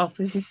finish it off.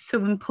 This is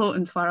so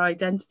important to our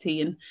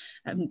identity,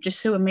 and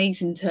just so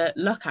amazing to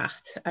look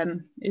at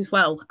as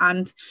well.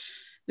 And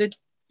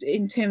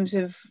in terms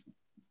of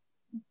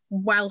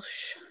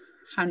Welsh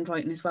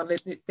handwriting as well,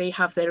 they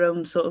have their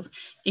own sort of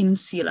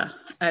insula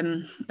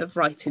of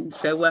writing,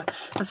 so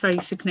that's very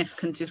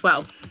significant as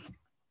well.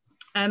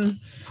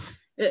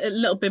 A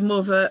little bit more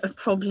of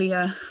probably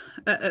a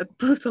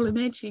brutal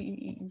image.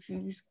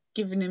 He's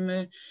giving him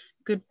a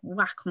good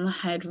whack on the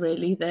head,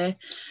 really, there.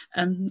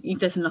 He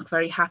doesn't look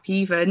very happy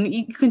either, and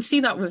you can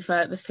see that with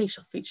the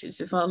facial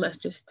features as well,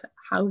 just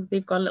how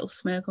they've got a little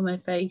smirk on their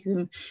face,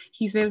 and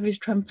he's there with his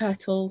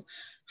trumpet all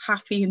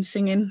happy and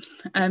singing.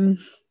 And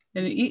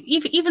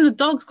even the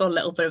dog's got a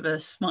little bit of a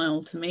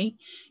smile to me.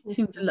 He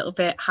seems a little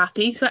bit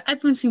happy. So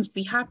everyone seems to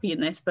be happy in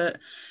this, but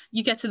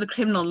you get to the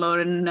criminal law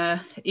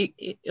and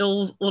it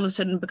all of a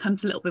sudden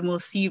becomes a little bit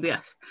more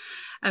serious.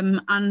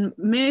 And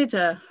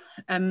murder,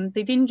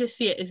 they didn't just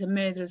see it as a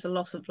murder, as a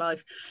loss of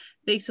life.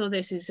 They saw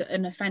this as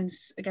an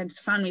offence against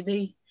the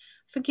family.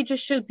 I think it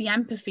just showed the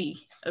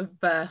empathy of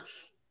the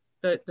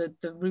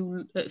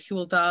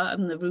Hywel Dda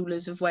and the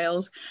rulers of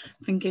Wales.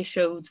 I think it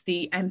showed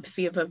the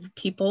empathy of other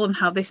people and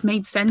how this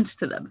made sense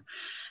to them.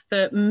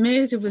 That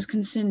murder was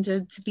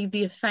considered to be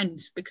the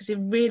offence because it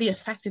really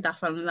affected that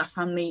family. That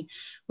family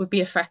would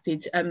be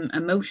affected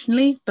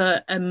emotionally,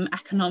 but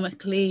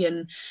economically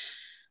and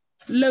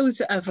loads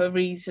of other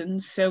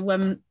reasons.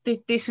 So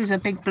this was a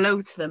big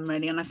blow to them,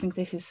 really, and I think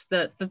this is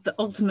the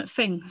ultimate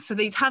thing. So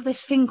they'd have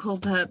this thing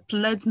called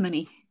blood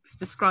money. It's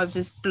described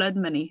as blood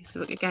money.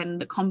 So again,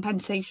 the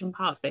compensation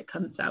part of it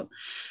comes out.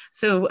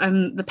 So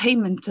the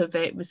payment of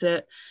it was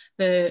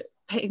the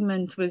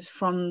payment was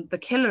from the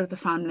killer of the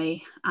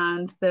family,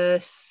 and the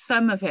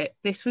sum of it,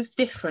 this was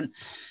different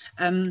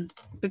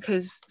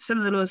because some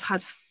of the laws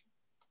had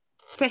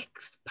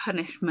fixed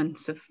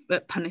punishments of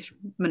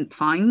punishment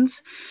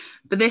fines,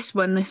 but this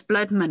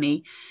blood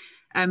money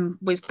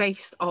was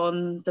based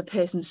on the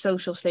person's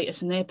social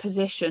status and their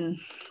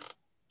position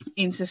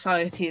in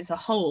society as a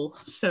whole.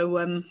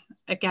 So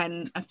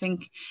again, I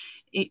think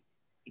it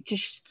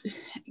just,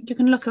 you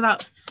can look at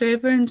that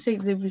further and say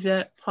there was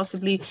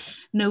possibly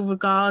no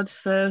regard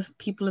for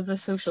people of a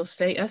social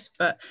status,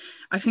 but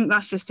I think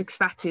that's just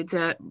expected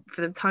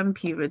for the time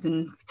period,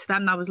 and to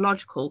them that was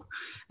logical.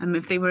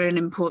 If they were an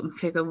important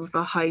figure with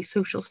a high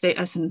social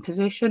status and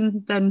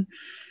position, then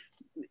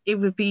it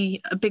would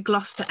be a big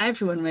loss to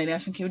everyone, really. I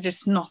think it would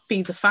just not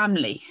be the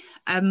family.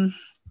 And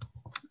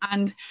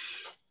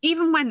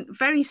even went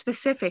very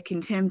specific in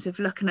terms of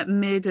looking at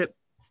murder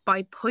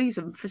by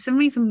poison. For some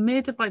reason,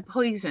 murder by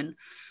poison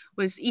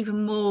was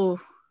even more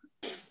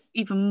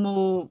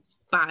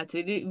bad.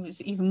 It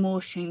was even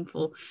more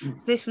shameful.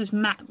 So this was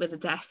met with a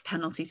death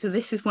penalty. So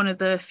this is one of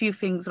the few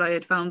things that I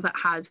had found that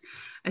had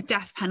a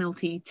death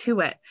penalty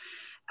to it.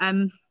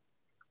 And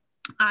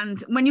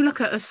when you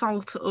look at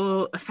assault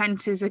or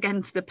offences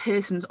against a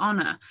person's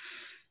honour,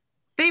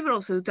 they were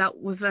also dealt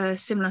with a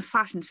similar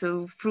fashion,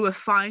 so through a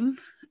fine.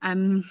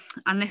 and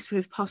this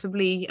was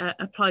possibly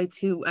applied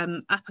to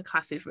upper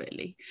classes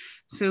really.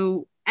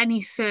 So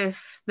any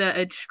serf that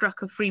had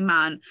struck a free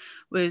man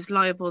was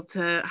liable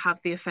to have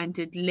the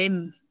offended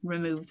limb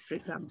removed, for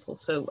example.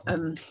 So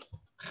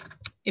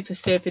if a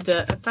serf had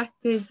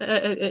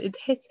had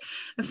hit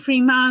a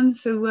free man,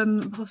 so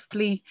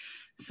possibly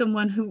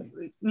someone who,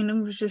 you know,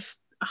 was just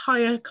a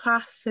higher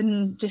class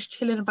and just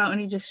chilling about,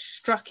 and he just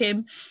struck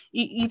him,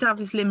 he'd have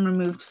his limb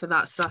removed for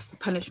that. So that's the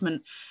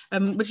punishment,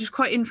 which is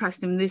quite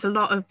interesting. There's a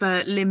lot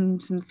of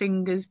limbs and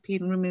fingers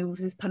being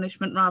removed as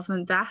punishment rather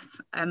than death.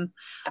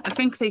 I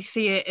think they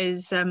see it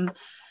as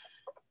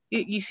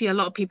you see a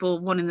lot of people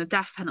wanting the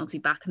death penalty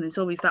back, and there's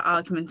always that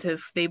argument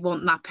of they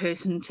want that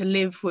person to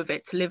live with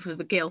it, to live with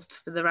the guilt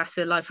for the rest of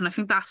their life. And I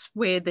think that's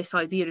where this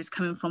idea is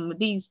coming from with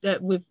these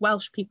with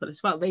Welsh people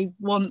as well. They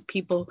want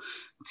people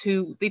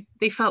to,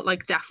 they felt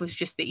like death was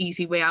just the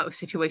easy way out of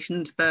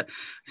situations, but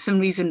for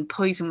some reason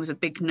poison was a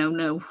big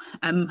no-no,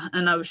 and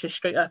I was just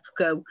straight up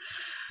go.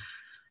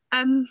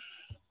 And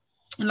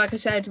like I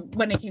said,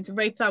 when it came to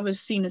rape, that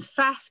was seen as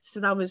theft, so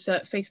that was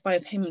faced by a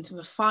payment of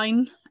a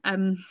fine.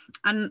 And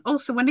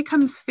also when it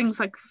comes to things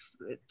like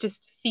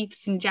just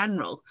thieves in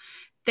general,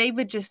 they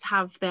would just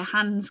have their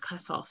hands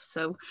cut off.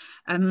 So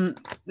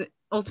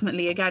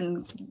ultimately,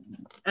 again,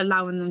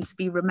 allowing them to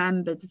be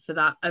remembered for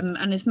that.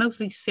 And it's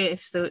mostly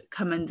serfs that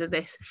come under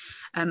this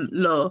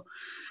law.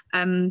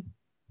 And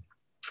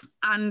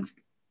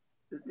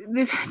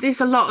there's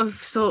a lot of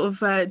sort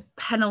of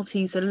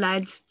penalties that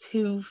led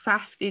to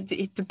theft.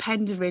 It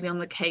depended really on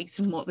the case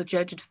and what the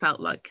judge had felt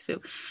like.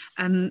 So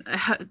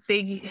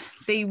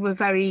they were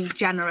very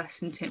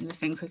generous in terms of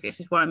things like this,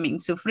 is what I mean.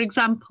 So for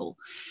example,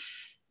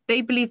 they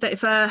believed that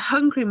if a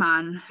hungry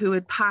man who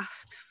had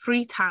passed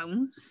 3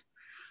 towns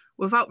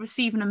without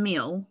receiving a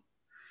meal,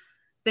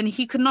 then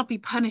he could not be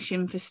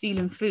punishing for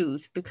stealing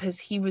food because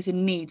he was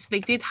in need. So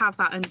they did have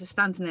that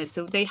understanding there.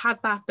 So they had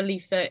that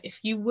belief that if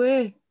you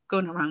were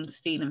going around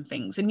stealing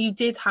things and you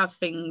did have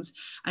things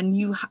and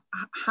you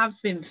have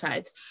been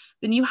fed,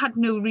 then you had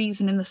no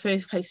reason in the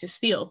first place to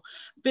steal.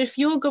 But if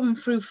you're going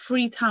through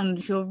 3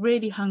 towns, you're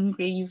really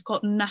hungry, you've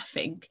got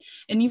nothing,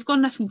 and you've got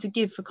nothing to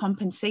give for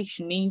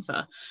compensation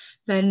either,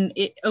 then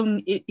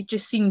it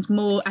just seems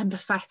more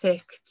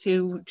empathetic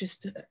to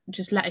just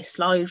let it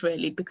slide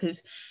really,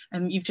 because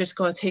you've just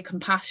got to take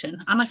compassion.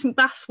 And I think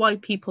that's why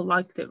people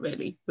liked it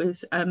really,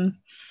 was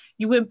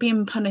you weren't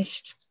being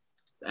punished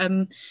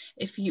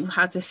if you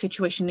had a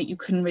situation that you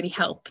couldn't really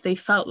help. They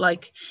felt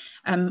like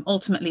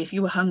ultimately if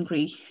you were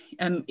hungry,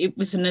 it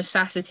was a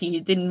necessity,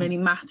 it didn't really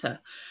matter.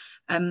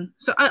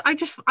 So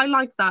I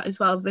like that as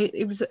well.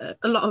 It was a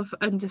lot of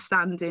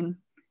understanding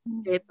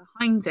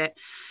behind it.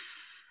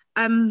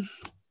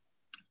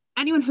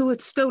 Anyone who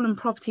had stolen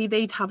property,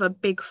 they'd have a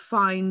big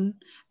fine,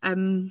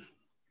 and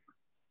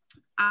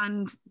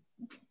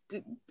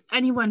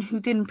anyone who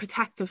didn't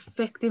protect a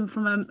victim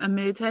from a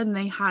murder and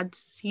they had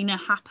seen it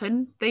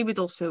happen, they would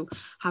also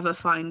have a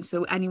fine.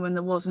 So anyone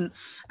that wasn't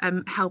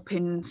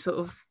helping sort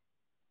of,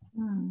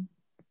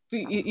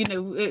 you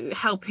know,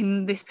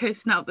 helping this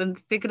person out, then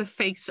they're going to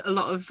face a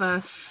lot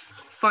of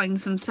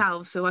fines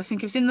themselves. So I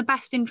think it's in the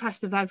best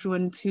interest of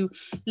everyone to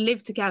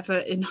live together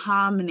in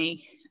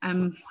harmony,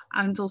 and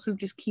also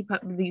just keep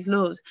up with these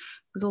laws,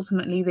 because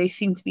ultimately they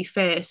seem to be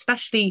fair,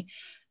 especially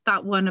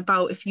that one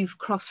about if you've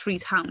crossed 3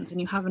 towns and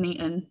you haven't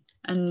eaten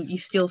and you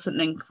steal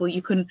something, well,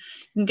 you can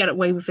get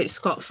away with it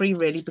scot-free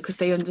really, because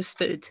they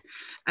understood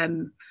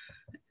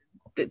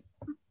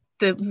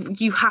that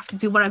you have to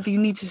do whatever you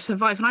need to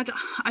survive. And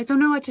I don't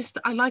know,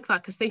 I like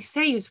that, because they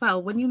say as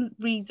well, when you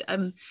read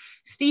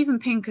Steven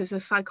Pinker's a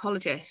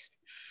psychologist,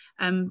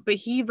 but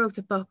he wrote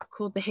a book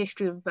called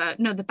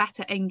The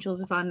Better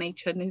Angels of Our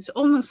Nature, and it's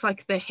almost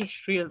like the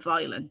history of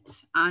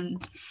violence.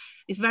 And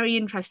it's very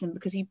interesting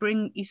because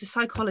he's a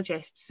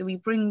psychologist, so he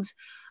brings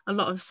a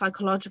lot of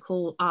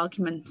psychological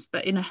arguments,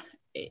 but in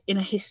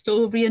a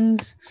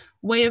historian's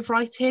way of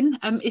writing.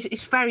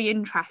 It's very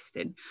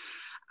interesting.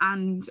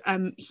 And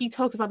he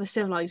talks about the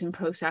civilizing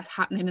process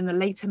happening in the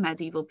later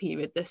medieval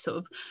period, that sort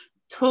of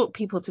taught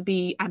people to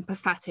be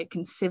empathetic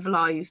and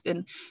civilized,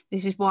 and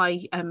this is why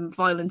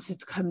violence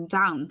has come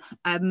down.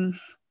 But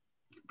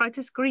I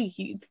disagree.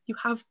 You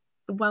have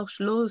the Welsh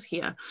laws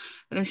here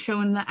that are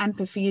showing that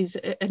empathy is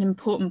an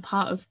important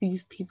part of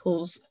these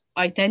people's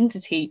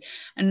identity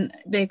and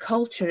their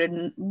culture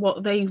and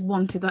what they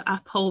wanted to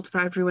uphold for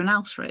everyone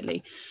else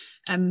really.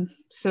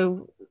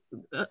 So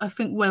I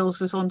think Wales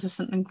was onto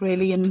something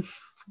really, and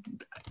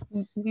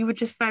we were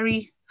just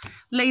very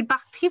laid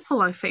back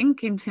people, I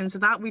think, in terms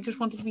of that. We just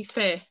wanted to be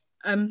fair.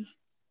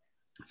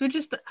 So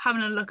just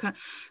having a look at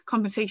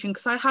compensation,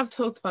 because I have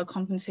talked about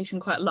compensation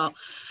quite a lot.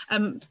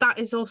 That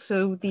is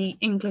also the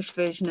English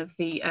version of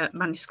the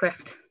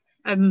manuscript.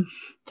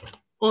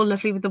 All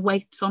lovely with the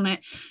weights on it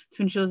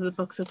to ensure that the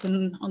book's up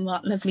on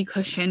that lovely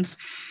cushion.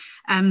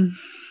 And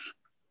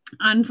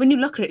when you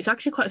look at it, it's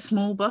actually quite a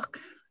small book.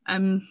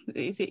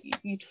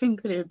 You'd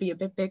think that it would be a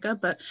bit bigger,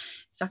 but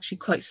it's actually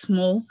quite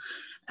small.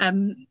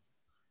 And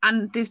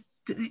there's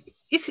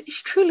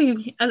it's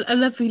truly a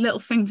lovely little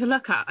thing to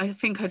look at. I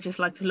think I'd just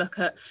like to look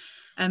at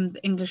the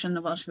English and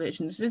the Welsh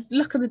versions.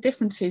 Look at the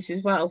differences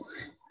as well.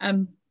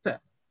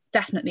 But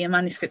definitely a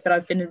manuscript that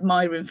I've been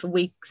admiring for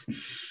weeks.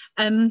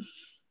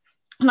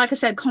 Like I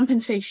said,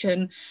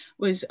 compensation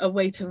was a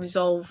way to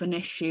resolve an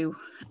issue.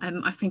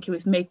 I think it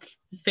was make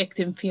the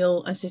victim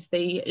feel as if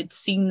they had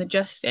seen the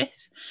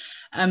justice.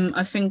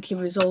 I think it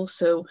was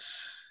also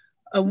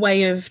a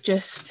way of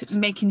just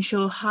making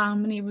sure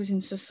harmony was in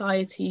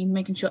society,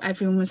 making sure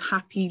everyone was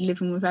happy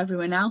living with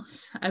everyone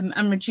else,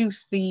 and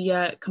reduce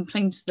the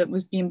complaints that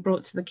was being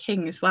brought to the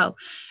king as well.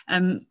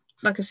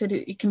 Like I said,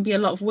 it can be a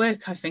lot of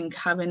work, I think,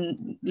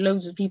 having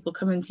loads of people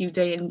coming to you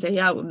day in, day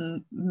out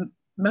and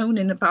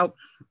moaning about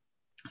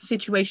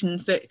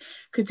situations that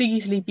could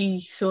easily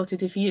be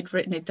sorted if he had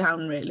written it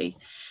down, really.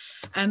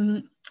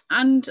 And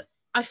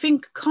I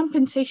think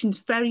compensation is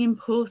very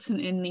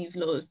important in these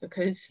laws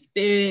because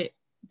they're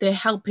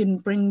helping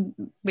bring,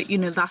 you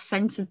know, that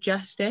sense of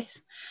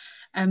justice.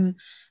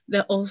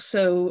 They're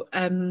also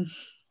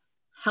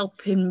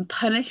helping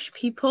punish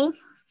people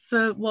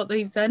for what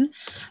they've done.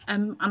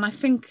 And I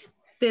think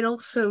they're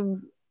also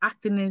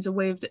acting as a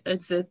way of,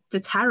 as a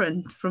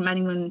deterrent from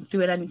anyone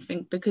doing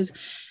anything, because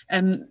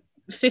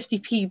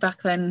 50p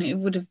back then, it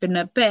would have been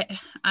a bit,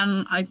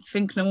 and I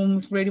think no one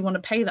would really want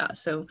to pay that,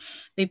 so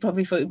they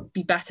probably thought it would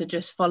be better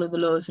just follow the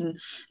laws and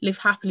live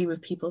happily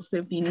with people, so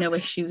there'd be no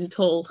issues at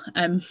all.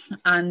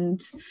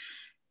 And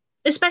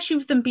especially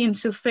with them being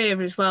so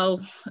fair as well,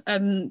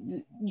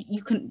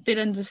 they're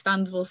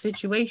understandable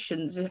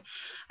situations.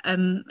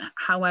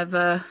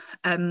 However,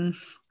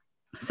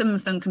 some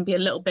of them can be a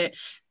little bit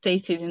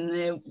dated in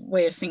their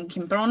way of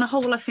thinking, but on the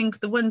whole, I think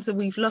the ones that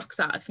we've looked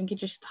at, I think it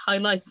just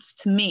highlights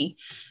to me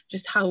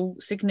just how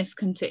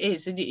significant it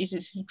is. It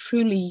is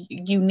truly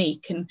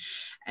unique, and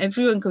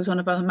everyone goes on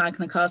about the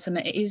Magna Carta, and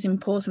it is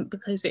important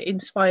because it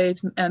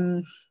inspired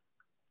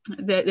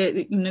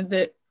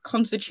the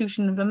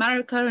Constitution of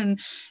America, and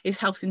it's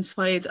helped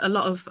inspired a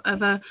lot of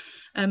other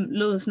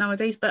laws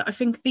nowadays. But I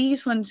think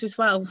these ones as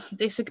well,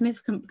 they're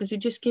significant because it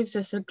just gives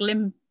us a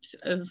glimpse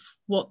of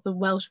what the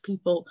Welsh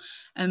people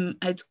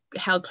had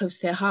held close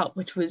to their heart,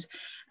 which was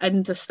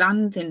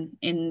understanding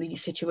in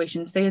these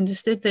situations. They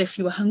understood that if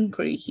you were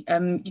hungry,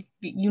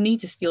 you need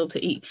to steal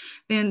to eat.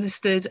 They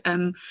understood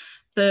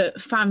the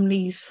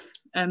families,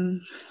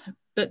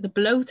 but the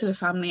blow to the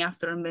family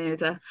after a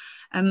murder.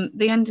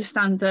 They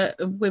understand that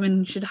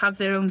women should have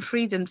their own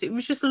freedoms. It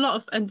was just a lot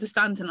of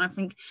understanding. I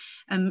think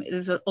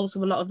there's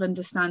also a lot of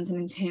understanding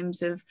in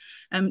terms of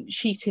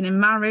cheating in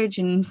marriage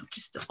and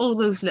just all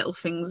those little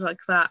things like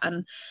that.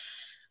 And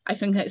I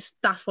think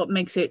that's what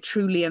makes it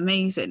truly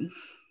amazing.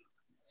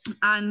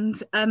 And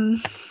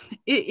they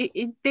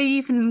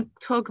even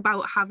talk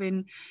about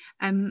having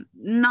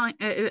nine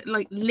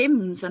like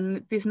limbs,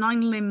 and there's 9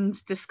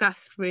 limbs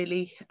discussed,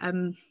 really.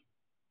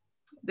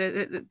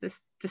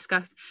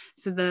 Discussed,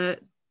 so the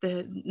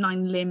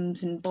 9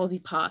 limbs and body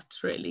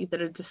parts really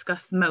that are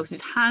discussed the most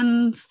is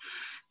hands,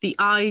 the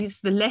eyes,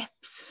 the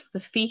lips, the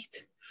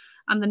feet,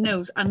 and the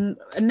nose. And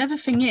another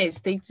thing is,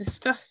 they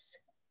discuss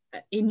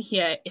in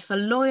here, if a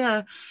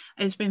lawyer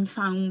has been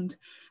found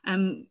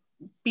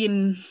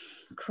being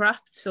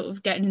corrupt, sort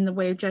of getting in the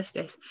way of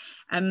justice,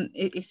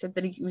 it said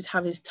that he would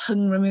have his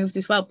tongue removed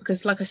as well,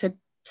 because like I said,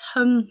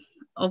 tongue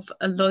of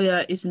a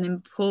lawyer is an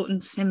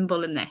important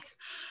symbol in this,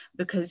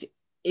 because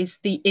is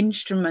the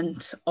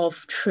instrument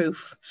of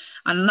truth,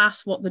 and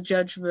that's what the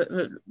judge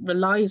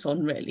relies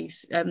on, really,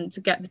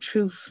 to get the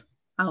truth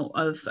out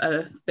of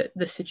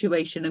the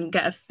situation and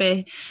get a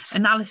fair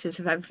analysis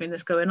of everything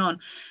that's going on,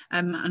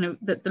 and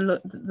that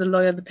the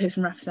lawyer, the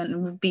person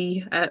representing, would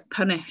be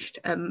punished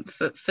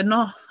for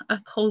not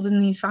upholding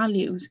these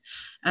values.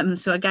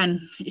 So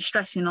again,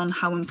 stressing on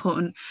how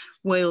important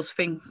Wales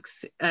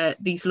thinks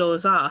these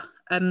laws are.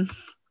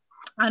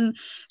 And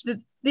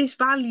this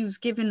values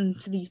given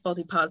to these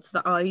body parts,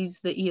 the eyes,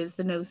 the ears,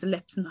 the nose, the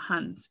lips, and the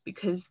hands,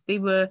 because they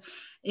were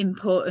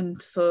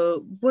important for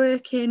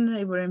working,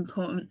 they were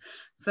important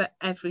for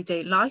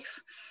everyday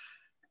life.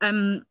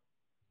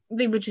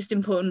 They were just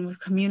important with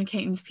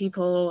communicating to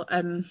people.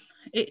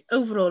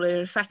 Overall,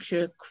 it affects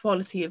your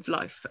quality of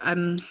life,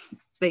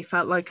 they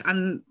felt like,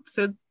 and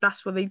so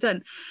that's what they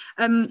done.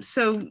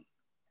 So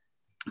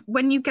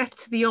when you get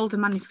to the older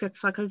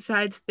manuscripts, like I've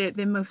said,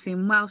 they're mostly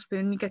in Welsh, but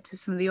then you get to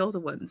some of the older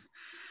ones,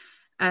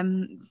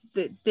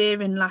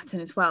 they're in Latin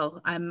as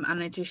well,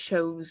 and it just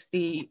shows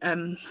the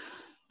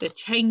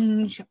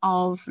change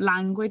of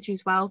language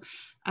as well.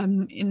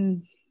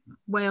 In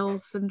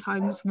Wales,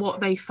 sometimes what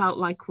they felt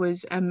like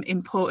was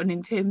important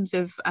in terms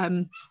of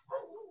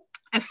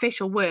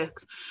official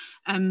works,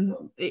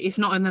 it's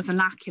not in the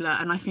vernacular,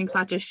 and I think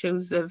that just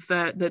shows of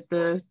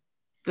the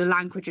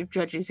language of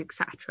judges,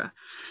 etc.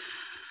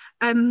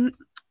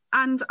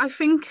 And I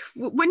think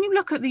when you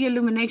look at the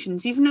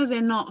illuminations, even though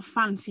they're not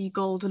fancy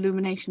gold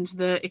illuminations,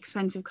 they're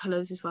expensive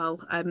colours as well.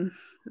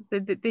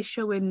 They're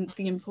showing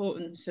the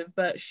importance of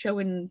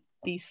showing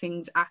these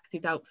things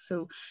acted out,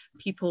 so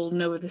people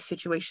know the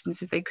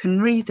situations if they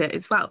can read it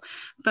as well.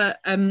 But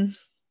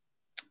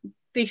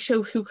they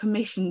show who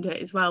commissioned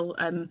it as well,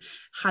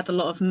 had a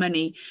lot of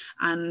money,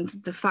 and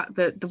the fact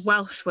that the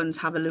Welsh ones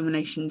have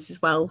illuminations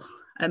as well,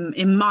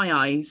 in my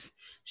eyes,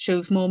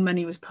 shows more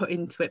money was put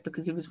into it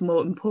because it was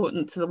more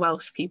important to the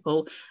Welsh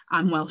people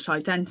and Welsh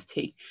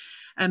identity.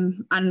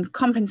 And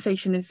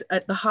compensation is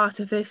at the heart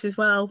of this as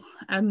well.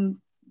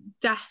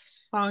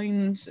 Deaths,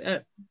 fines,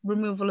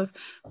 removal of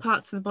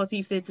parts of the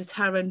bodies, their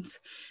deterrent,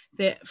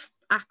 their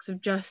acts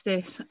of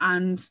justice,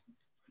 and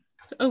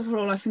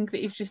overall I think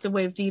that it's just a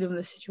way of dealing with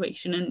the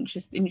situation and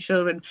just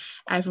ensuring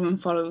everyone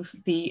follows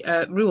the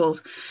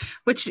rules,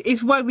 which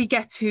is why we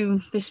get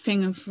to this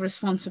thing of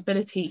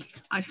responsibility.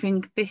 I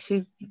think this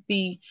is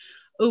the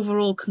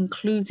overall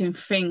concluding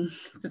thing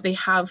that they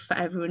have for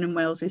everyone in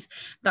Wales, is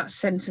that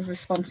sense of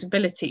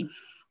responsibility.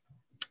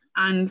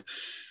 And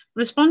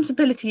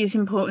responsibility is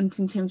important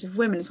in terms of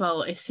women as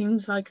well. It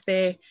seems like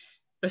they're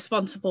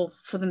responsible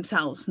for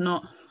themselves,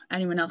 not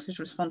anyone else is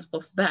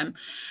responsible for them.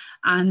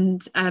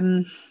 And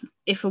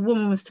if a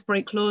woman was to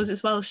break laws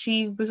as well,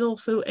 she was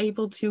also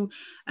able to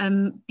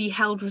be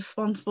held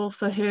responsible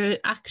for her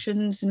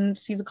actions and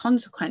see the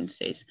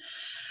consequences.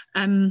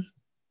 And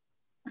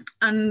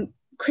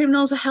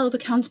criminals are held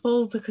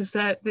accountable because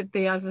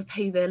they either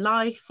pay their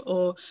life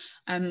or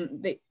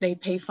they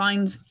pay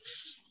fines.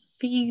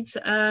 Thieves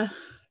are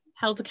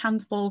held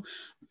accountable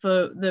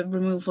for the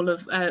removal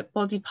of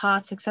body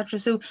parts, etc.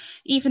 So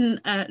even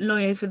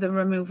lawyers with the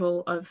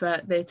removal of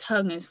their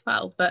tongue as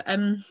well. But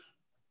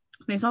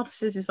there's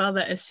officers as well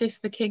that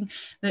assist the king,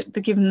 that they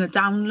give him the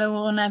down low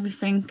on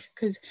everything,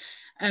 because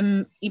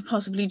you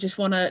possibly just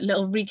want a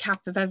little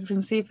recap of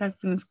everything, see if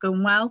everything's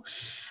going well,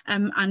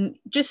 and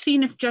just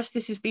seeing if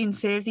justice is being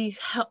served.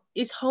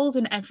 He's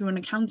holding everyone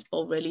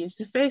accountable, really. It's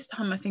the first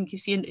time I think you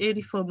see an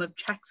early form of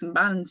checks and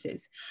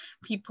balances.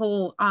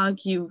 People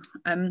argue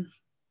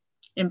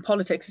in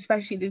politics,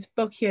 especially this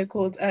book here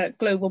called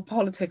Global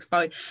Politics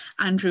by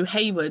Andrew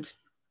Hayward.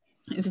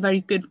 It's a very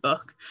good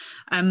book,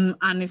 and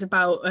it's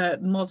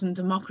about modern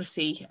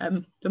democracy.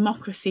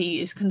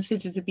 Democracy is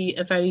considered to be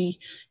a very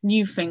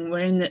new thing.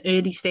 We're in the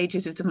early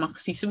stages of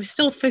democracy, so we're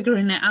still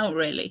figuring it out,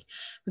 really,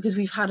 because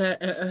we've had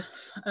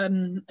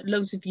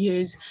loads of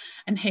years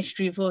and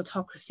history of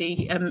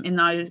autocracy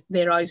in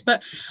their eyes.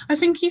 But I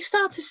think you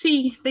start to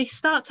see, they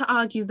start to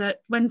argue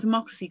that when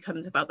democracy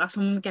comes about, that's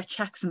when we get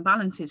checks and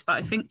balances. But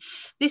I think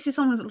this is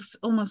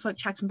almost like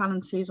checks and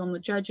balances on the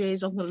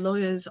judges, on the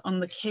lawyers, on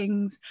the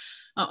kings,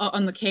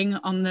 on the king,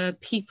 on the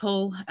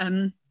people,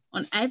 on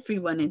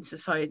everyone in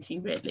society,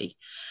 really.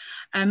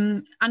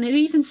 And it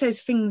even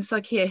says things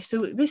like here, so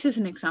this is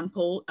an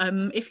example,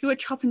 if you were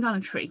chopping down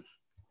a tree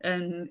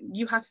and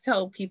you had to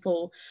tell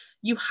people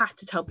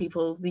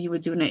that you were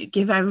doing it,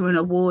 give everyone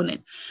a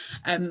warning,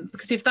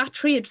 because if that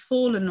tree had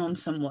fallen on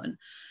someone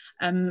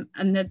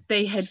and that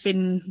they had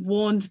been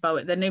warned about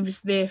it, then it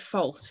was their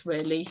fault,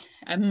 really.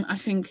 I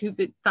think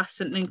that's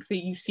something that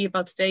you see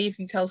about today. If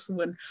you tell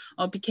someone,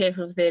 oh, be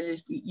careful of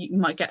this, you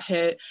might get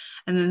hurt,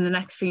 and then the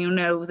next thing you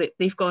know, that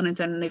they've gone and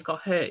done and they've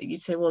got hurt,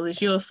 you'd say, well,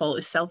 it's your fault,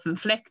 it's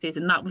self-inflicted.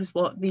 And that was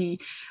what the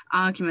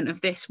argument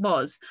of this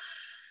was.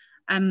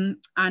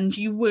 And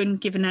you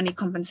weren't given any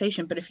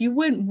compensation. But if you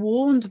weren't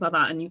warned about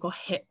that and you got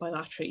hit by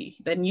that tree,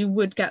 then you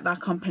would get that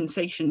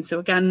compensation. So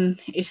again,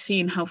 it's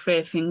seeing how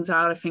fair things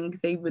are. I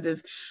think they would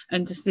have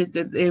understood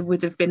that there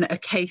would have been a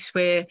case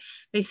where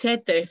they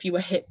said that if you were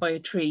hit by a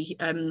tree,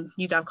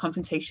 you'd have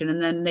compensation,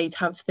 and then they'd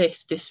have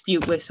this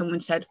dispute where someone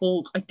said,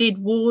 well, I did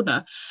warn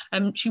her,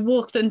 she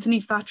walked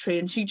underneath that tree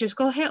and she just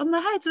got hit on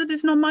the head, so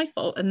it's not my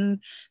fault. And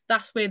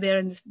that's where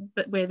they're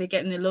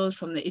getting their laws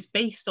from. That it's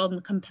based on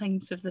the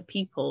complaints of the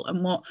people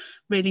and what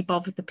really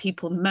bothered the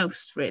people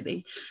most,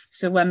 really.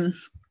 So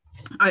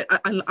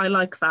I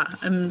like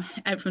that.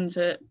 Everyone's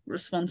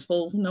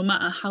responsible, no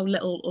matter how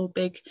little or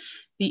big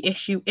the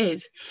issue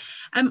is.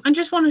 I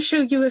just want to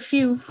show you a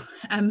few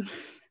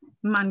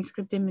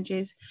manuscript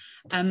images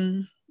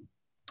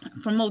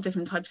from all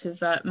different types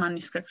of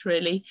manuscripts,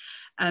 really.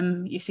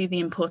 You see the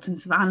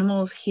importance of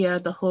animals here,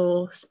 the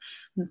horse,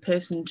 and the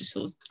person just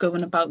sort of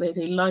going about their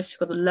daily life. You've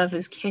got the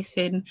lovers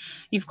kissing,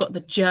 you've got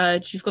the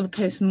judge, you've got the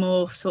person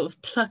more sort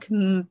of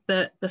plucking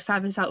the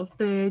feathers out of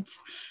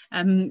birds.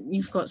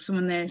 You've got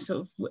someone there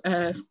sort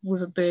of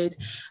with a bird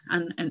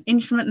and an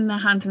instrument in their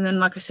hand. And then,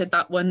 like I said,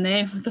 that one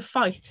there, the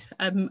fight.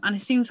 And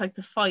it seems like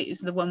the fight is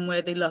the one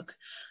where they look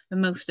the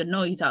most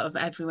annoyed out of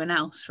everyone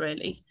else,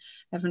 really.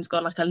 Everyone's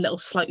got like a little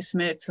slight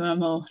smirk to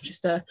them, or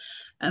just a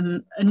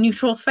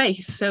neutral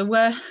face. So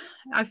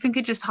I think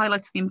it just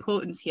highlights the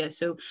importance here.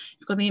 So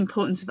you've got the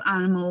importance of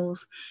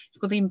animals,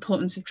 you've got the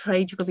importance of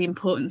trade, you've got the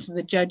importance of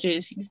the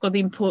judges, you've got the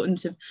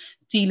importance of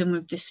dealing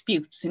with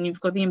disputes, and you've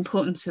got the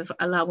importance of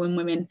allowing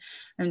women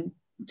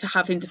to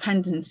have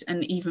independence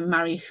and even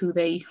marry who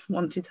they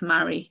wanted to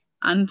marry.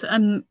 And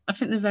I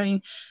think they're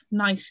very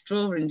nice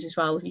drawings as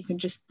well.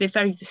 They're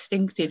very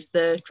distinctive,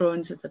 the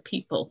drawings of the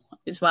people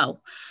as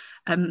well.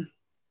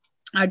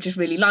 I just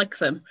really like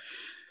them.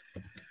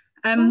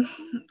 And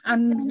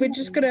we're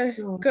just gonna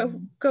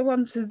go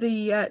on to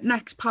the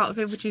next part of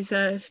it, which is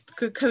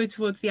coming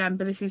towards the end,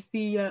 but this is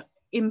the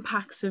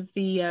impacts of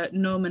the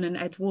Norman and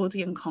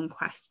Edwardian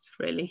conquests,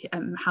 really,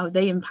 how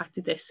they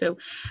impacted this. So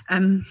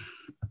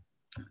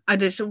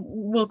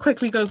we'll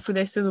quickly go through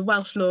this. So the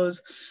Welsh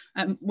laws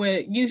were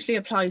usually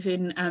applied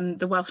in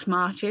the Welsh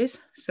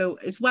marches, so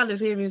as well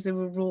as areas that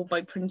were ruled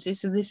by princes.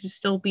 So this was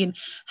still being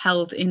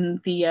held in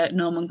the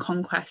Norman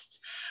conquests,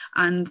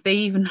 and they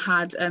even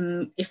had,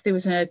 if there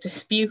was a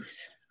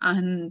dispute,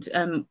 and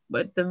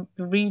the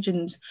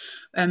regions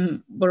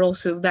were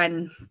also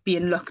then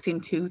being looked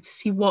into to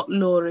see what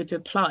law had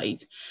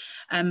applied.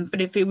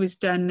 But if it was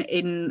done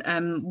in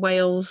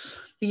Wales,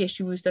 the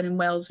issue was done in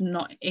Wales and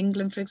not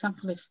England, for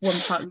example. If one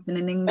part was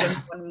in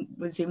England, one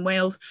was in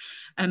Wales.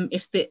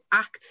 If the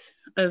act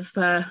of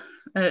the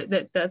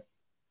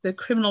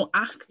criminal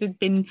act had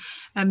been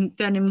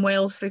done in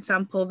Wales, for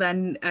example,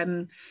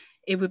 then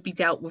it would be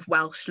dealt with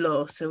Welsh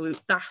law. So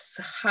that's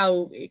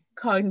how it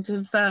kind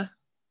of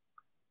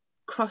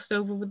crossed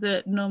over with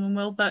the Norman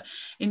world. But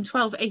in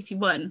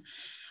 1281,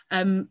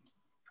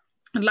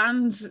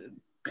 lands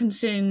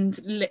concerned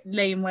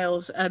lay in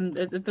Wales,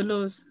 the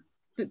laws,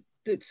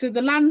 so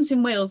the lands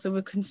in Wales that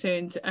were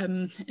concerned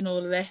in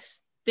all of this,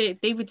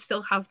 they would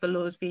still have the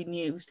laws being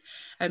used.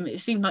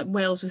 It seemed like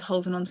Wales was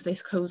holding on to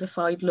this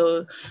codified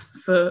law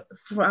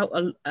throughout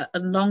a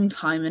long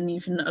time, and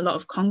even a lot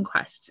of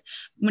conquests.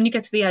 When you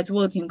get to the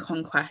Edwardian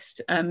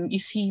conquest, you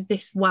see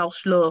this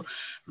Welsh law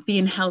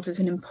being held as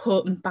an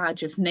important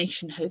badge of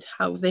nationhood,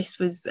 how this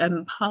was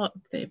part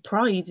of their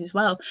pride as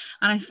well.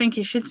 And I think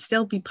it should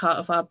still be part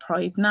of our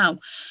pride now.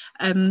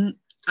 And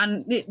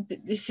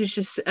this is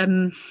just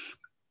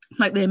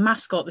like their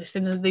mascot, this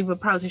thing that they were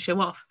proud to show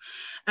off.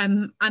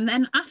 And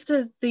then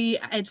after the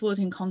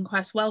Edwardian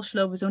conquest, Welsh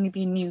law was only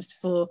being used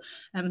for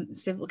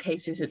civil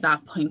cases at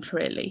that point,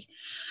 really.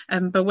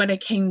 But when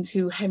it came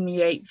to Henry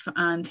VIII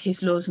and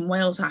his Laws and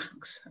Wales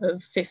Acts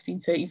of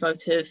 1535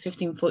 to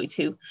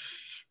 1542,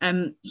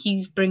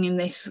 he's bringing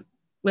this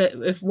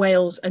with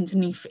Wales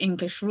underneath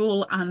English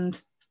rule,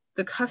 and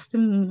the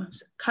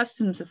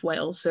customs of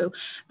Wales, so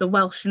the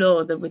Welsh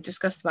law that we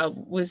discussed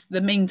about, was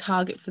the main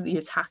target for the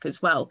attack as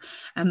well,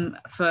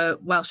 for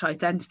Welsh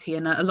identity.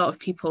 And a lot of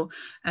people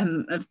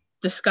have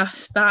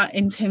discussed that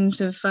in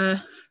terms of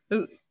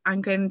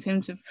in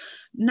terms of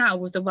now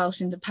with the Welsh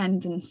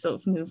independence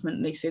sort of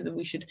movement. They say that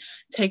we should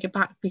take it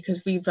back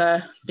because we've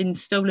been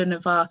stolen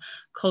of our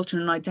culture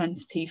and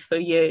identity for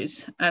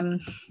years.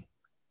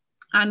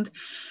 And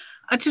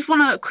I just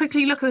want to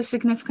quickly look at the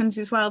significance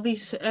as well.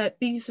 These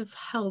have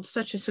held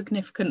such a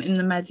significance in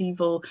the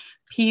medieval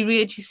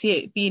period. You see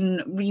it being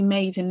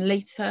remade in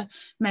later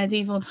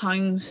medieval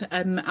times,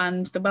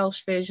 and the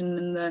Welsh version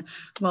and the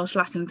Welsh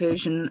Latin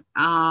version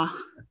are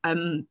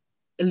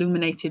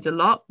illuminated a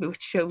lot,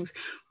 which shows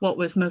what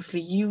was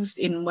mostly used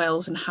in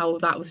Wales and how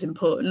that was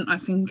important. I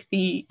think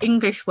the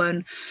English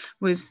one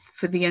was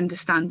for the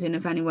understanding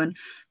of anyone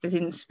that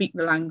didn't speak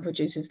the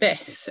languages of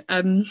this.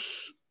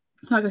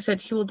 Like I said,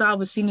 Hywel Dda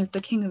was seen as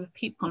the king of the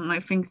people, and I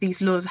think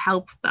these laws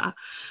helped that,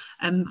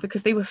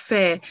 because they were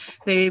fair.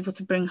 They were able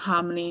to bring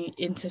harmony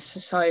into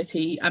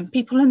society, and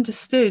people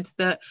understood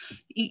that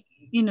he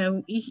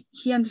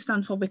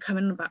understands what we're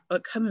coming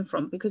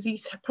from, because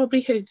he's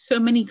probably heard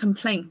so many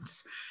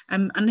complaints,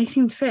 and they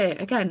seemed fair.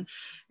 Again,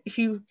 if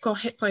you got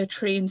hit by a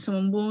tree and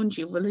someone warned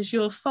you, well, it's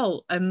your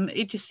fault.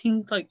 It just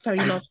seemed like very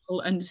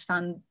logical,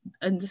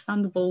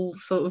 understandable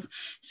sort of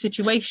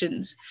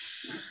situations.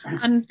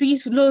 And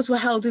these laws were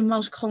held in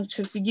Welsh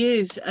culture for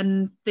years,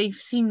 and they've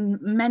seen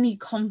many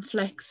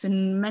conflicts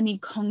and many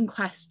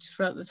conquests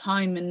throughout the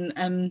time,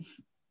 and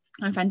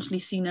eventually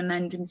seen an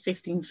end in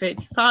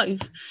 1535.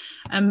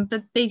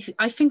 But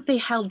I think they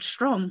held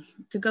strong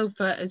to go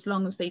for as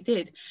long as they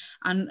did.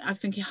 And I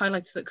think it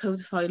highlights that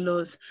codified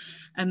laws,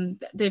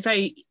 they're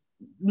very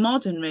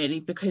modern, really,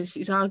 because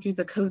it's argued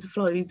that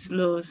codified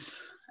laws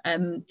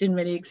didn't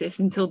really exist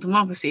until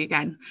democracy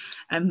again.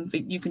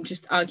 But you can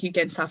just argue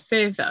against that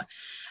further.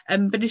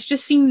 But it's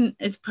just seen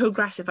as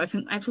progressive. I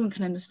think everyone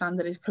can understand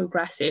that it's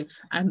progressive,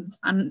 and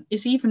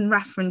it's even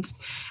referenced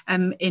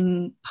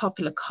in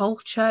popular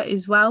culture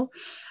as well.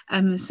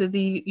 So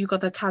you've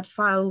got the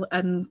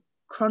Cadfael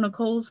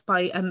Chronicles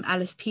by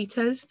Ellis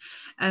Peters,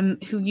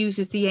 who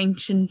uses the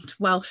ancient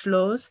Welsh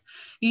laws.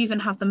 You even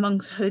have the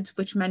Monk's Hood,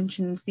 which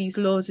mentions these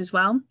laws as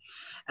well.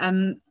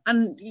 And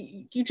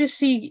you just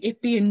see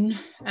it being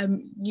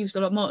used a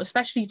lot more,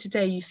 especially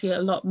today. You see it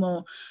a lot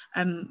more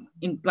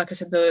like I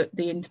said, the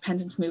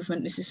independence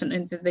movement. This is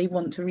something that they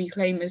want to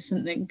reclaim as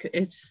something,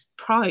 it's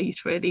pride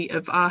really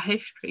of our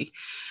history.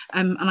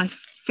 And I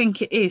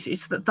think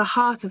it's the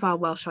heart of our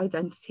Welsh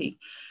identity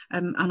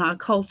and our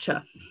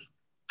culture.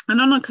 And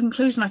on a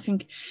conclusion, I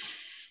think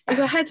is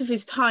ahead of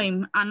his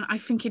time, and I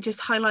think it just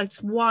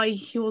highlights why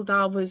Hywel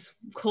Dda was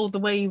called the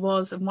way he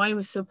was and why he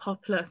was so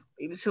popular.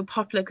 It was so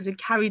popular because it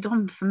carried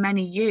on for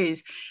many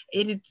years.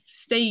 It had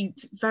stayed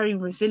very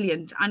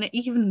resilient, and it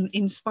even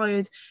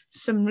inspired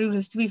some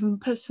rulers to even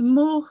put some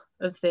more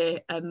of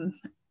their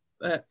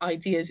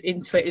ideas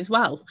into it as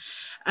well.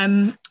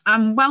 And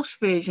Welsh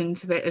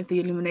versions of it, of the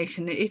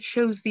illumination, it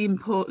shows the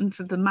importance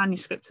of the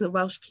manuscript to the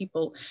Welsh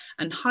people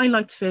and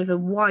highlights further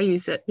why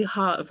is at the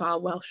heart of our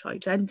Welsh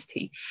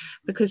identity,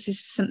 because this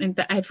is something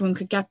that everyone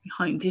could get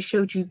behind. It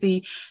showed you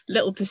the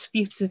little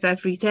disputes of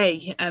every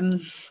day.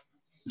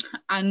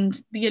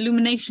 And the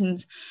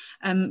illuminations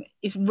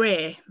is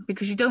rare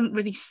because you don't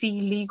really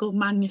see legal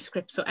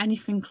manuscripts or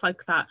anything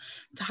like that.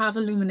 To have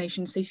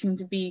illuminations, they seem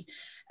to be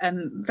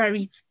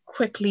very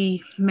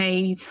quickly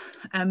made,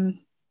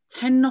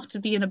 tend not to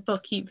be in a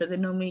book either. They're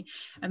normally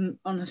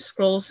on a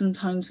scroll,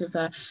 sometimes with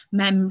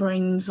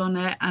membranes on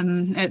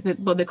it,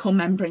 what they call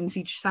membranes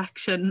each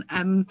section,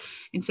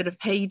 instead of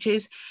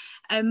pages.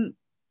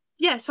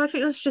 Yeah, so I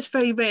think that's just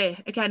very rare.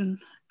 Again,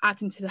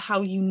 adding to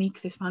how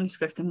unique this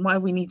manuscript and why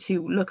we need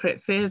to look at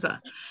it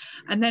further.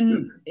 And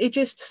then it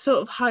just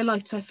sort of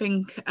highlights, I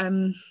think,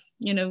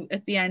 you know,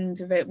 at the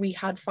end of it, we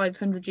had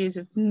 500 years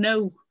of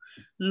no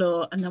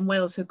law, and then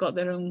Wales have got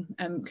their own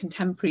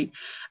contemporary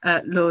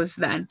laws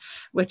then,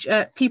 which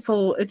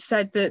people had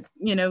said that,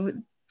 you know,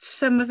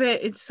 some of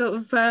it sort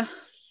of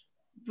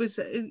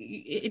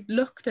it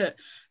looked at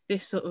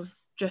this sort of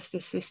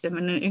justice system,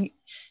 and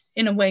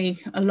in a way,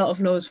 a lot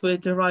of laws were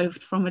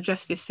derived from a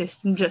justice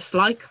system just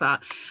like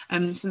that.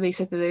 So they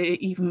said that they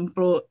even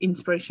brought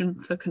inspiration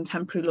for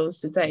contemporary laws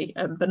today,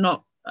 but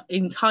not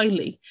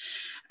entirely.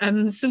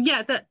 So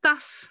yeah,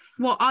 that's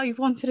what I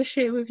wanted to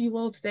share with you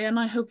all today, and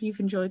I hope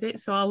you've enjoyed it.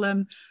 So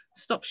I'll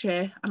stop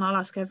share and I'll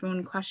ask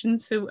everyone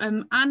questions. So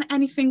Anne,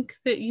 anything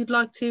that you'd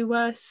like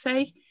to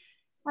say?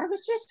 I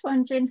was just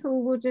wondering who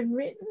would have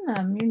written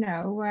them, you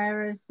know,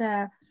 whereas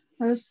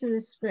most of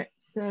the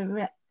scripts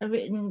are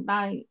written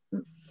by,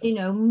 you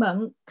know,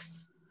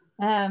 monks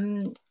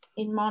in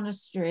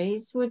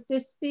monasteries. Would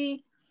this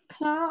be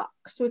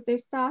clerks? Would they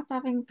start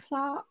having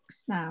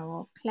clerks now,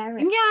 or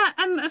clerics?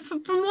 Yeah,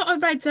 from what I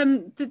read,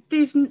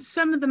 there's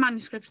some of the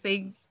manuscripts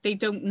they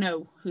don't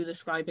know who the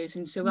scribe is,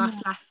 and so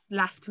that's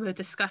left to a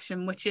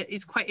discussion, which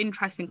is quite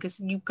interesting because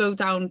you go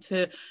down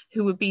to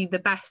who would be the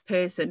best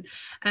person.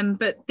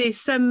 But there's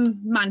some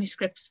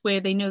manuscripts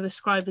where they know the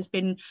scribe has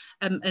been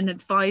an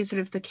advisor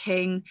of the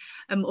king,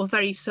 or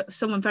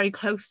someone very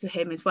close to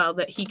him as well,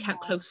 that he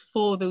kept close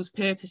for those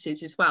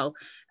purposes as well,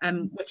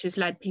 which has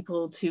led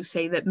people to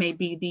say that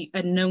maybe the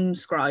unknown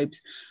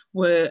scribes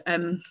were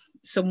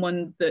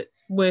someone that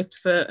worked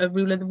for a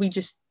ruler that we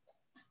just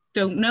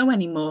don't know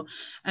anymore.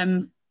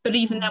 But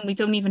even then, we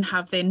don't even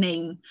have their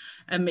name.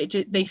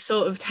 They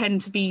sort of tend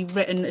to be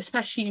written,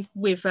 especially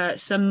with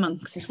some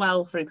monks as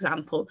well, for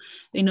example.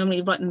 They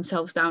normally write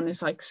themselves down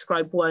as like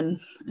scribe 1,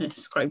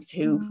 scribe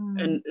 2,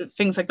 and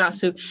things like that.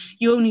 So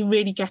you only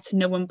really get to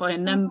know them by a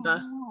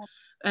number.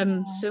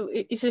 So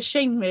it's a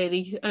shame,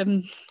 really.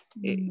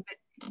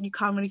 You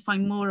can't really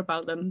find more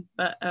about them.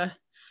 But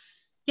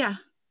yeah,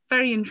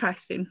 very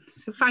interesting.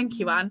 So thank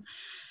you, Anne.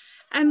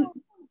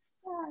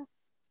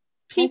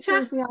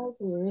 Peter? The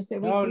idea is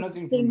that no,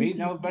 nothing from me.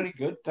 No, very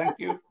good. Thank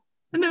you.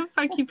 No,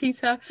 thank you,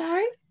 Peter.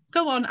 Sorry?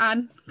 Go on,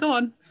 Anne. Go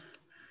on.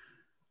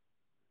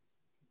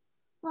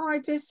 Oh, I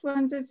just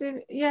wondered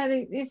if,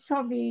 it's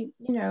probably,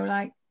 you know,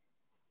 like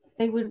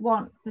they would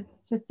want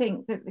to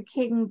think that the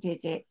king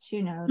did it,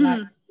 you know,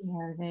 like, you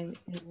know, they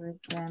would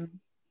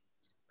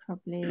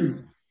probably,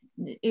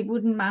 it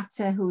wouldn't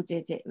matter who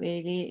did it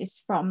really,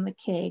 it's from the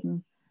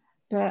king.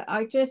 But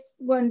I just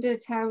wondered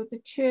how the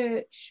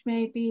church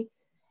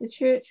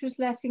was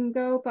letting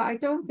go, but I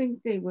don't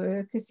think they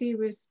were, because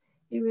his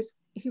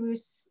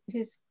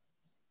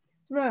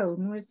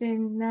throne was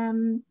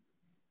in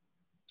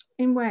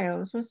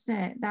Wales, wasn't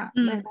it? That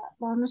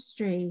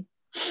monastery.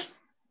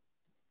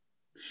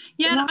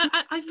 Yeah,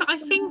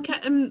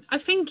 I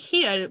think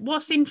here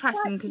what's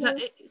interesting, because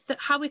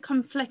how it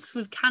conflicts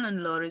with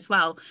canon law as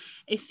well,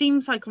 it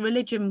seems like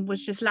religion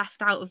was just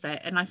left out of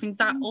it, and I think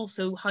that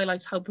also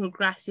highlights how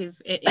progressive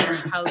it is,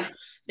 how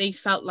they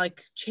felt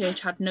like church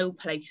had no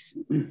place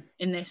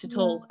in this at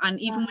all. And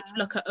even when you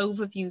look at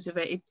overviews of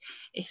it,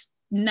 it's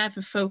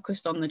never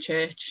focused on the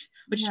church,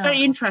 which is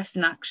very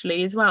interesting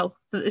actually as well,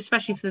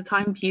 especially for the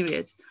time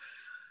period.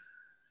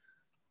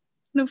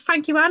 No,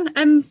 thank you, Anne.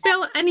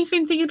 Bill,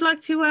 anything that you'd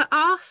like to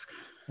ask?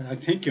 I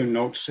think your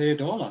notes say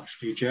it all,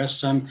 actually,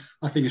 Jess. I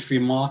think it's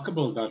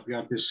remarkable that we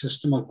had this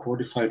system of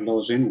codified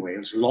laws in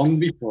Wales long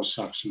before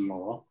Saxon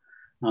law,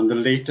 and the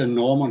later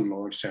Norman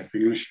law, etc.,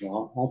 English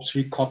law,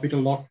 obviously copied a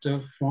lot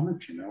from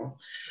it, you know.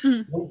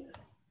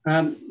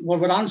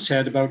 What Anne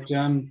said about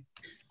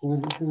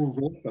who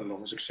wrote the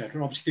laws,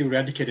 etc., obviously they were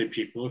educated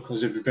people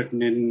because they've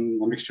written in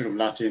a mixture of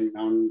Latin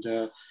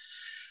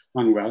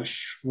and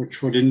Welsh,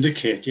 which would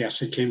indicate,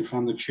 yes, it came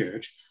from the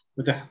church,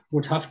 but there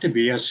would have to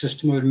be a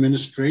system of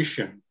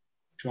administration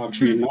to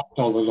actually enact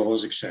all the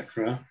laws,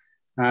 etc.,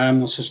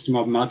 a system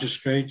of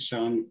magistrates,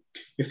 and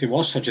if there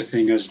was such a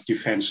thing as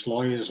defense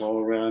lawyers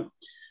or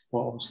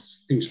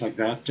things like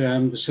that,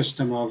 the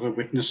system of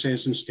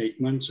witnesses and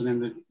statements, and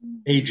then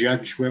a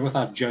judge, wherever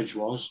that judge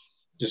was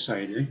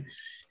deciding,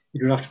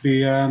 it would have to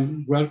be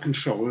well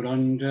controlled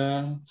and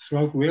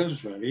throughout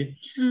Wales, really.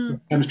 It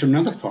comes to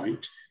another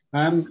point.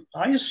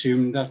 I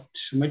assume that,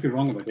 I might be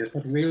wrong about this,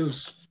 that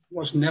Wales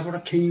was never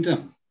a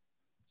kingdom.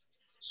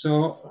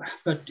 So,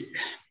 but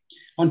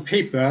on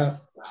paper,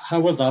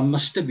 Hywel Dda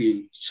must have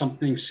been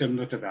something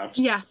similar to that.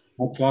 Yeah.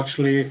 To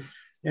actually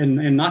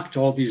enact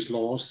all these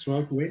laws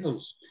throughout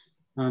Wales.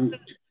 And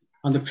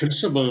the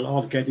principle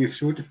of getting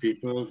through to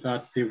people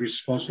that they're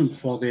responsible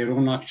for their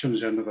own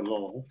actions under the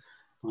law.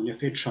 And if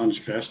they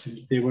transgress,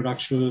 they would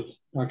actually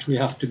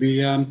have to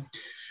be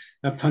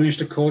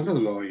punished according to the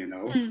law, you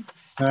know.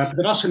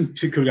 There are some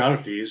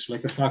peculiarities,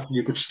 like the fact that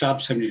you could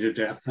stab somebody to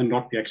death and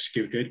not be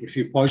executed. If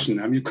you poison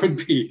them, you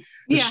could be,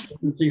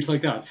 things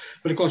like that.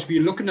 But of course,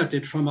 we're looking at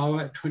it from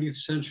our 20th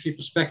century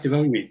perspective,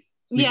 aren't we?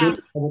 We don't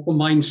know what the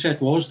mindset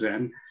was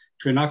then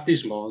to enact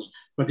these laws,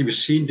 but they were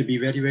seen to be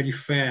very, very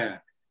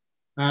fair.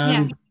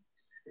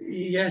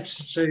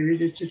 It's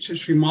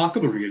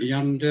remarkable, really.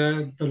 And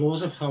the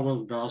laws of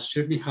Hywel Dda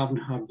certainly haven't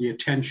had the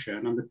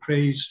attention and the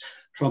praise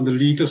from the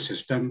legal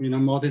system in our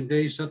modern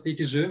days that they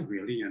deserve,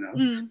 really, you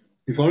know.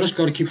 We've always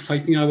got to keep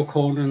fighting our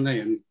corner in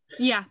there and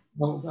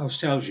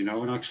ourselves, you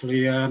know, and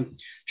actually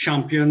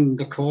champion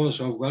the cause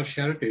of Welsh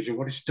heritage and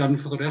what it's done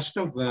for the rest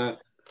of the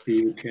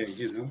UK,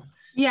 you know.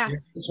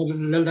 So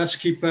let's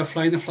keep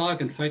flying the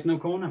flag and fighting our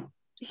corner.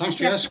 Thanks,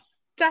 Jess.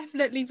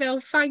 Definitely, Bill.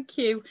 Thank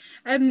you.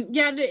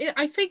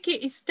 I think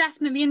it's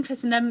definitely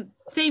interesting.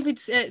 David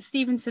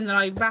Stevenson that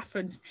I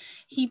referenced,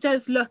 he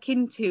does look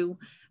into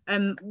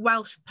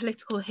Welsh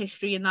political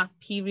history in that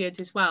period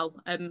as well,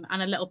 and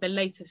a little bit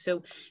later.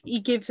 So he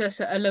gives us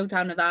a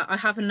lowdown of that. I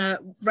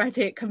haven't read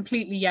it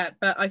completely yet,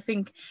 but I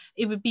think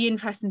it would be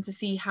interesting to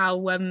see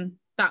how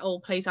that all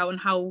plays out and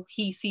how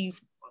he sees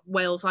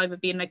Wales either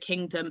being a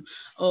kingdom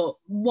or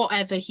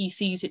whatever he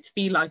sees it to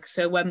be like.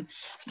 So I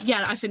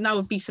think that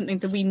would be something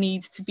that we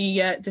need to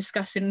be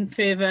discussing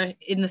further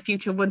in the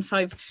future once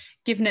I've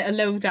given it a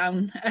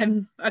lowdown.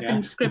 I've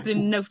been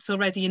scribbling notes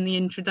already in the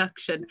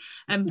introduction,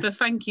 but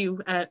thank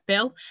you,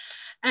 Bill.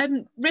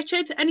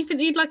 Richard, anything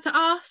that you'd like to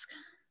ask?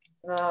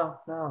 No,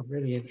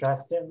 really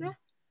interesting.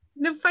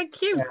 No,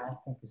 thank you. Yeah, I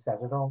think you said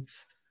it all.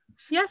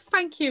 Yeah,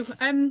 thank you.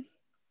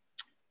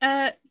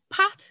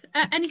 Pat,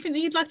 anything that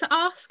you'd like to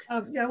ask?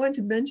 I want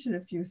to mention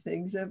a few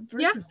things.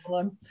 First of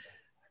all,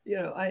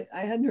 I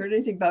hadn't heard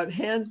anything about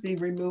hands being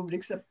removed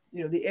except,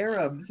 the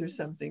Arabs or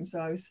something. So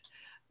I was,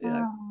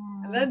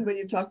 and then when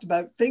you talked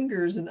about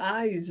fingers and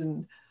eyes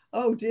and,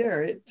 oh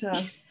dear,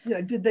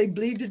 did they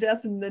bleed to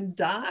death and then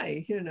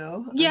die,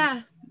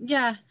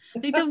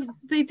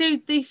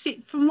 They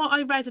see, from what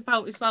I read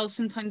about as well,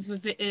 sometimes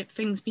with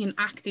things being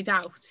acted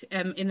out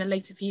in the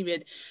later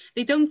period,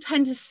 they don't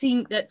tend to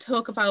seem to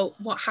talk about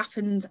what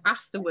happened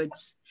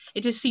afterwards.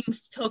 It just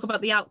seems to talk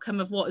about the outcome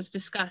of what is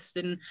discussed,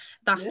 and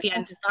that's the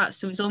end of that.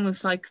 So it's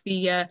almost like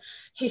the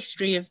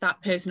history of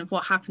that person, of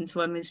what happened to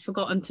them, is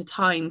forgotten to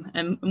time,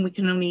 and we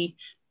can only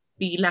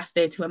be left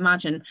there to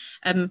imagine.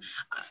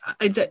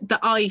 The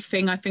eye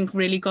thing, I think,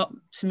 really got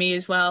to me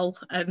as well.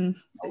 I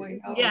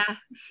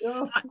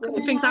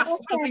think that's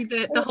probably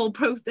the whole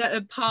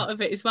part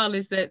of it as well,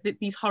 is that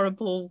these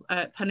horrible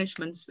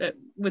punishments that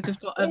would have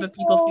got other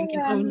people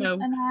thinking, oh no,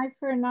 an eye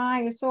for an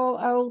eye. It's all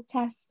Old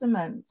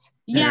Testament.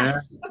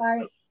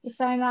 If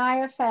thine eye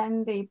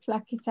offend thee,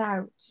 pluck it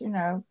out,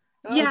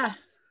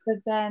 but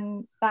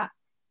then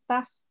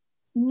that's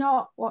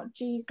not what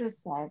Jesus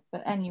said,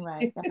 but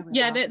anyway.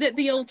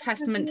 The Old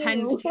Testament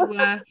tends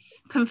to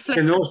conflict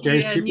in those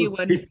days, with the new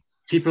one.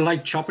 People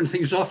like chopping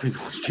things off in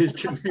those days.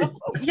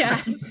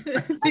 Yeah,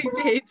 they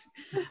did.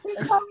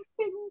 One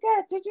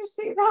finger. Did you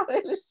see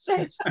that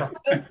illustration?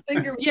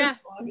 Finger was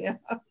long,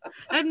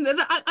 And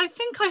I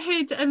think I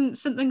heard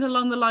something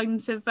along the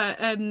lines of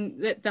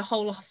the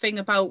whole thing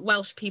about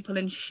Welsh people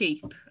and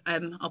sheep.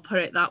 I'll put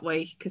it that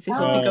way because this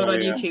will be going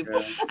on YouTube.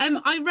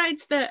 I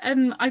read that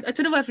I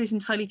don't know whether it's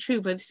entirely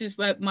true, but this is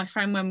where my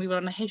friend, when we were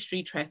on a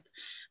history trip,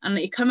 and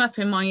it came up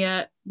in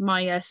my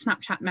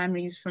Snapchat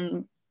memories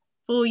from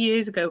 4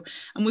 years ago,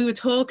 and we were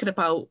talking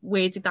about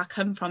where did that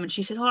come from, and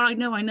she said, oh, I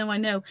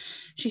know.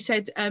 She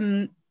said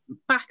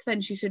back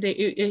then, she said,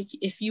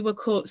 if you were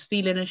caught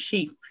stealing a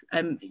sheep,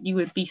 you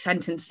would be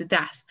sentenced to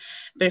death,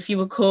 but if you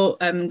were caught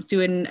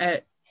doing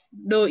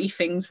naughty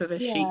things with a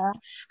sheep,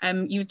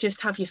 you just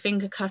have your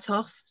finger cut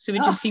off. So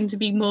it just seemed to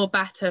be more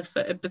better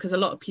because a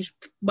lot of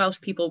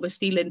Welsh people were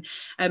stealing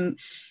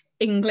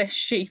English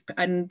sheep,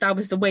 and that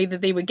was the way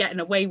that they were getting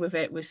away with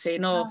it, was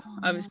saying,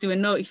 I was doing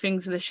naughty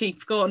things with a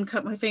sheep, go on,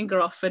 cut my finger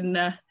off. And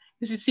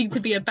this seemed to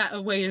be a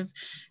better way of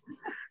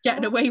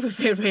getting away with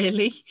it,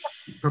 really.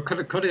 But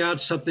could I add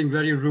something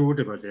very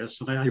rude about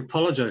this, and I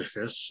apologize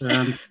for this,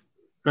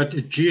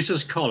 but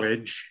Jesus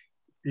College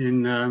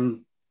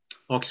in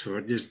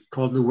Oxford is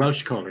called the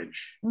Welsh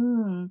College.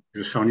 It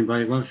was founded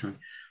by a Welshman.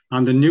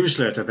 And the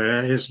newsletter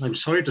there is, I'm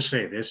sorry to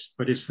say this,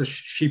 but it's the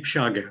Sheep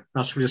Shagger.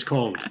 That's what it's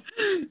called.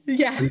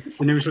 Yeah.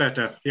 The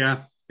newsletter.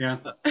 Yeah.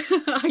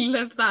 I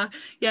love that.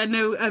 Yeah,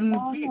 no,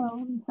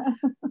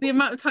 the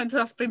amount of times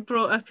that's been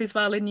brought up as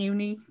well in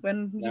uni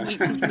when you meet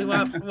people who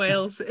are from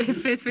Wales,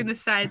 if it's been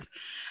said.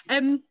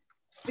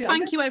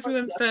 Thank you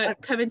everyone for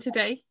coming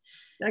today.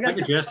 Thank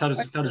you, Jess. That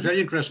is very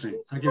interesting.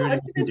 Thank you very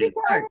much indeed.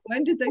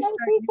 When did they start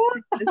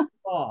using this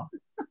law?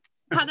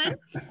 Pardon?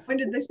 When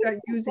did they start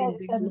using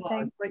these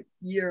laws? What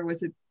year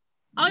was it?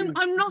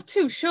 I'm not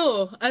too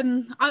sure.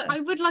 I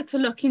would like to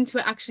look into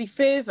it actually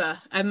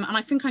further. And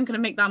I think I'm going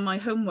to make that my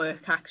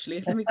homework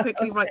actually. Let me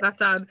quickly write that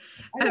down.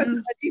 I know it's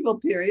a medieval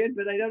period,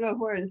 but I don't know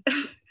where it's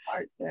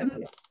part.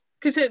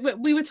 Because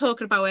we were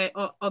talking about it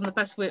on the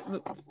bus. We're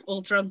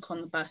all drunk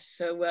on the bus,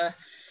 so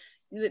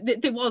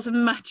there wasn't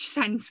much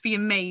sense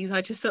being made.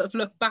 I just sort of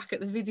looked back at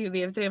the video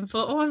the other day and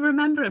thought, oh, I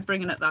remember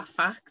bringing up that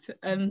fact.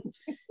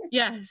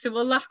 Yeah, so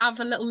we'll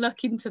have a little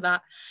look into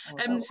that.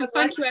 So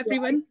thank you,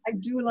 everyone. I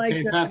do like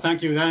that.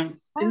 Thank you then.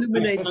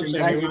 Illuminating.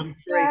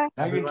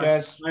 Thank you,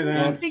 Jess. Bye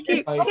then. Thank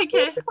you. Take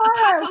care.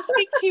 Pat, I'll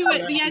speak to you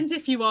at the end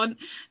if you want.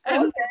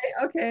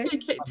 Okay.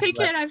 Take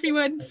care,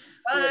 everyone.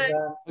 Bye.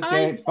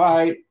 Okay,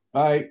 bye.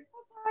 Bye.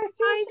 Bye.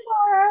 See you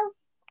tomorrow.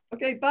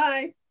 Okay,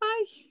 bye.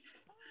 Bye.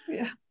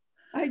 Yeah.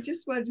 I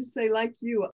just wanted to say, like you,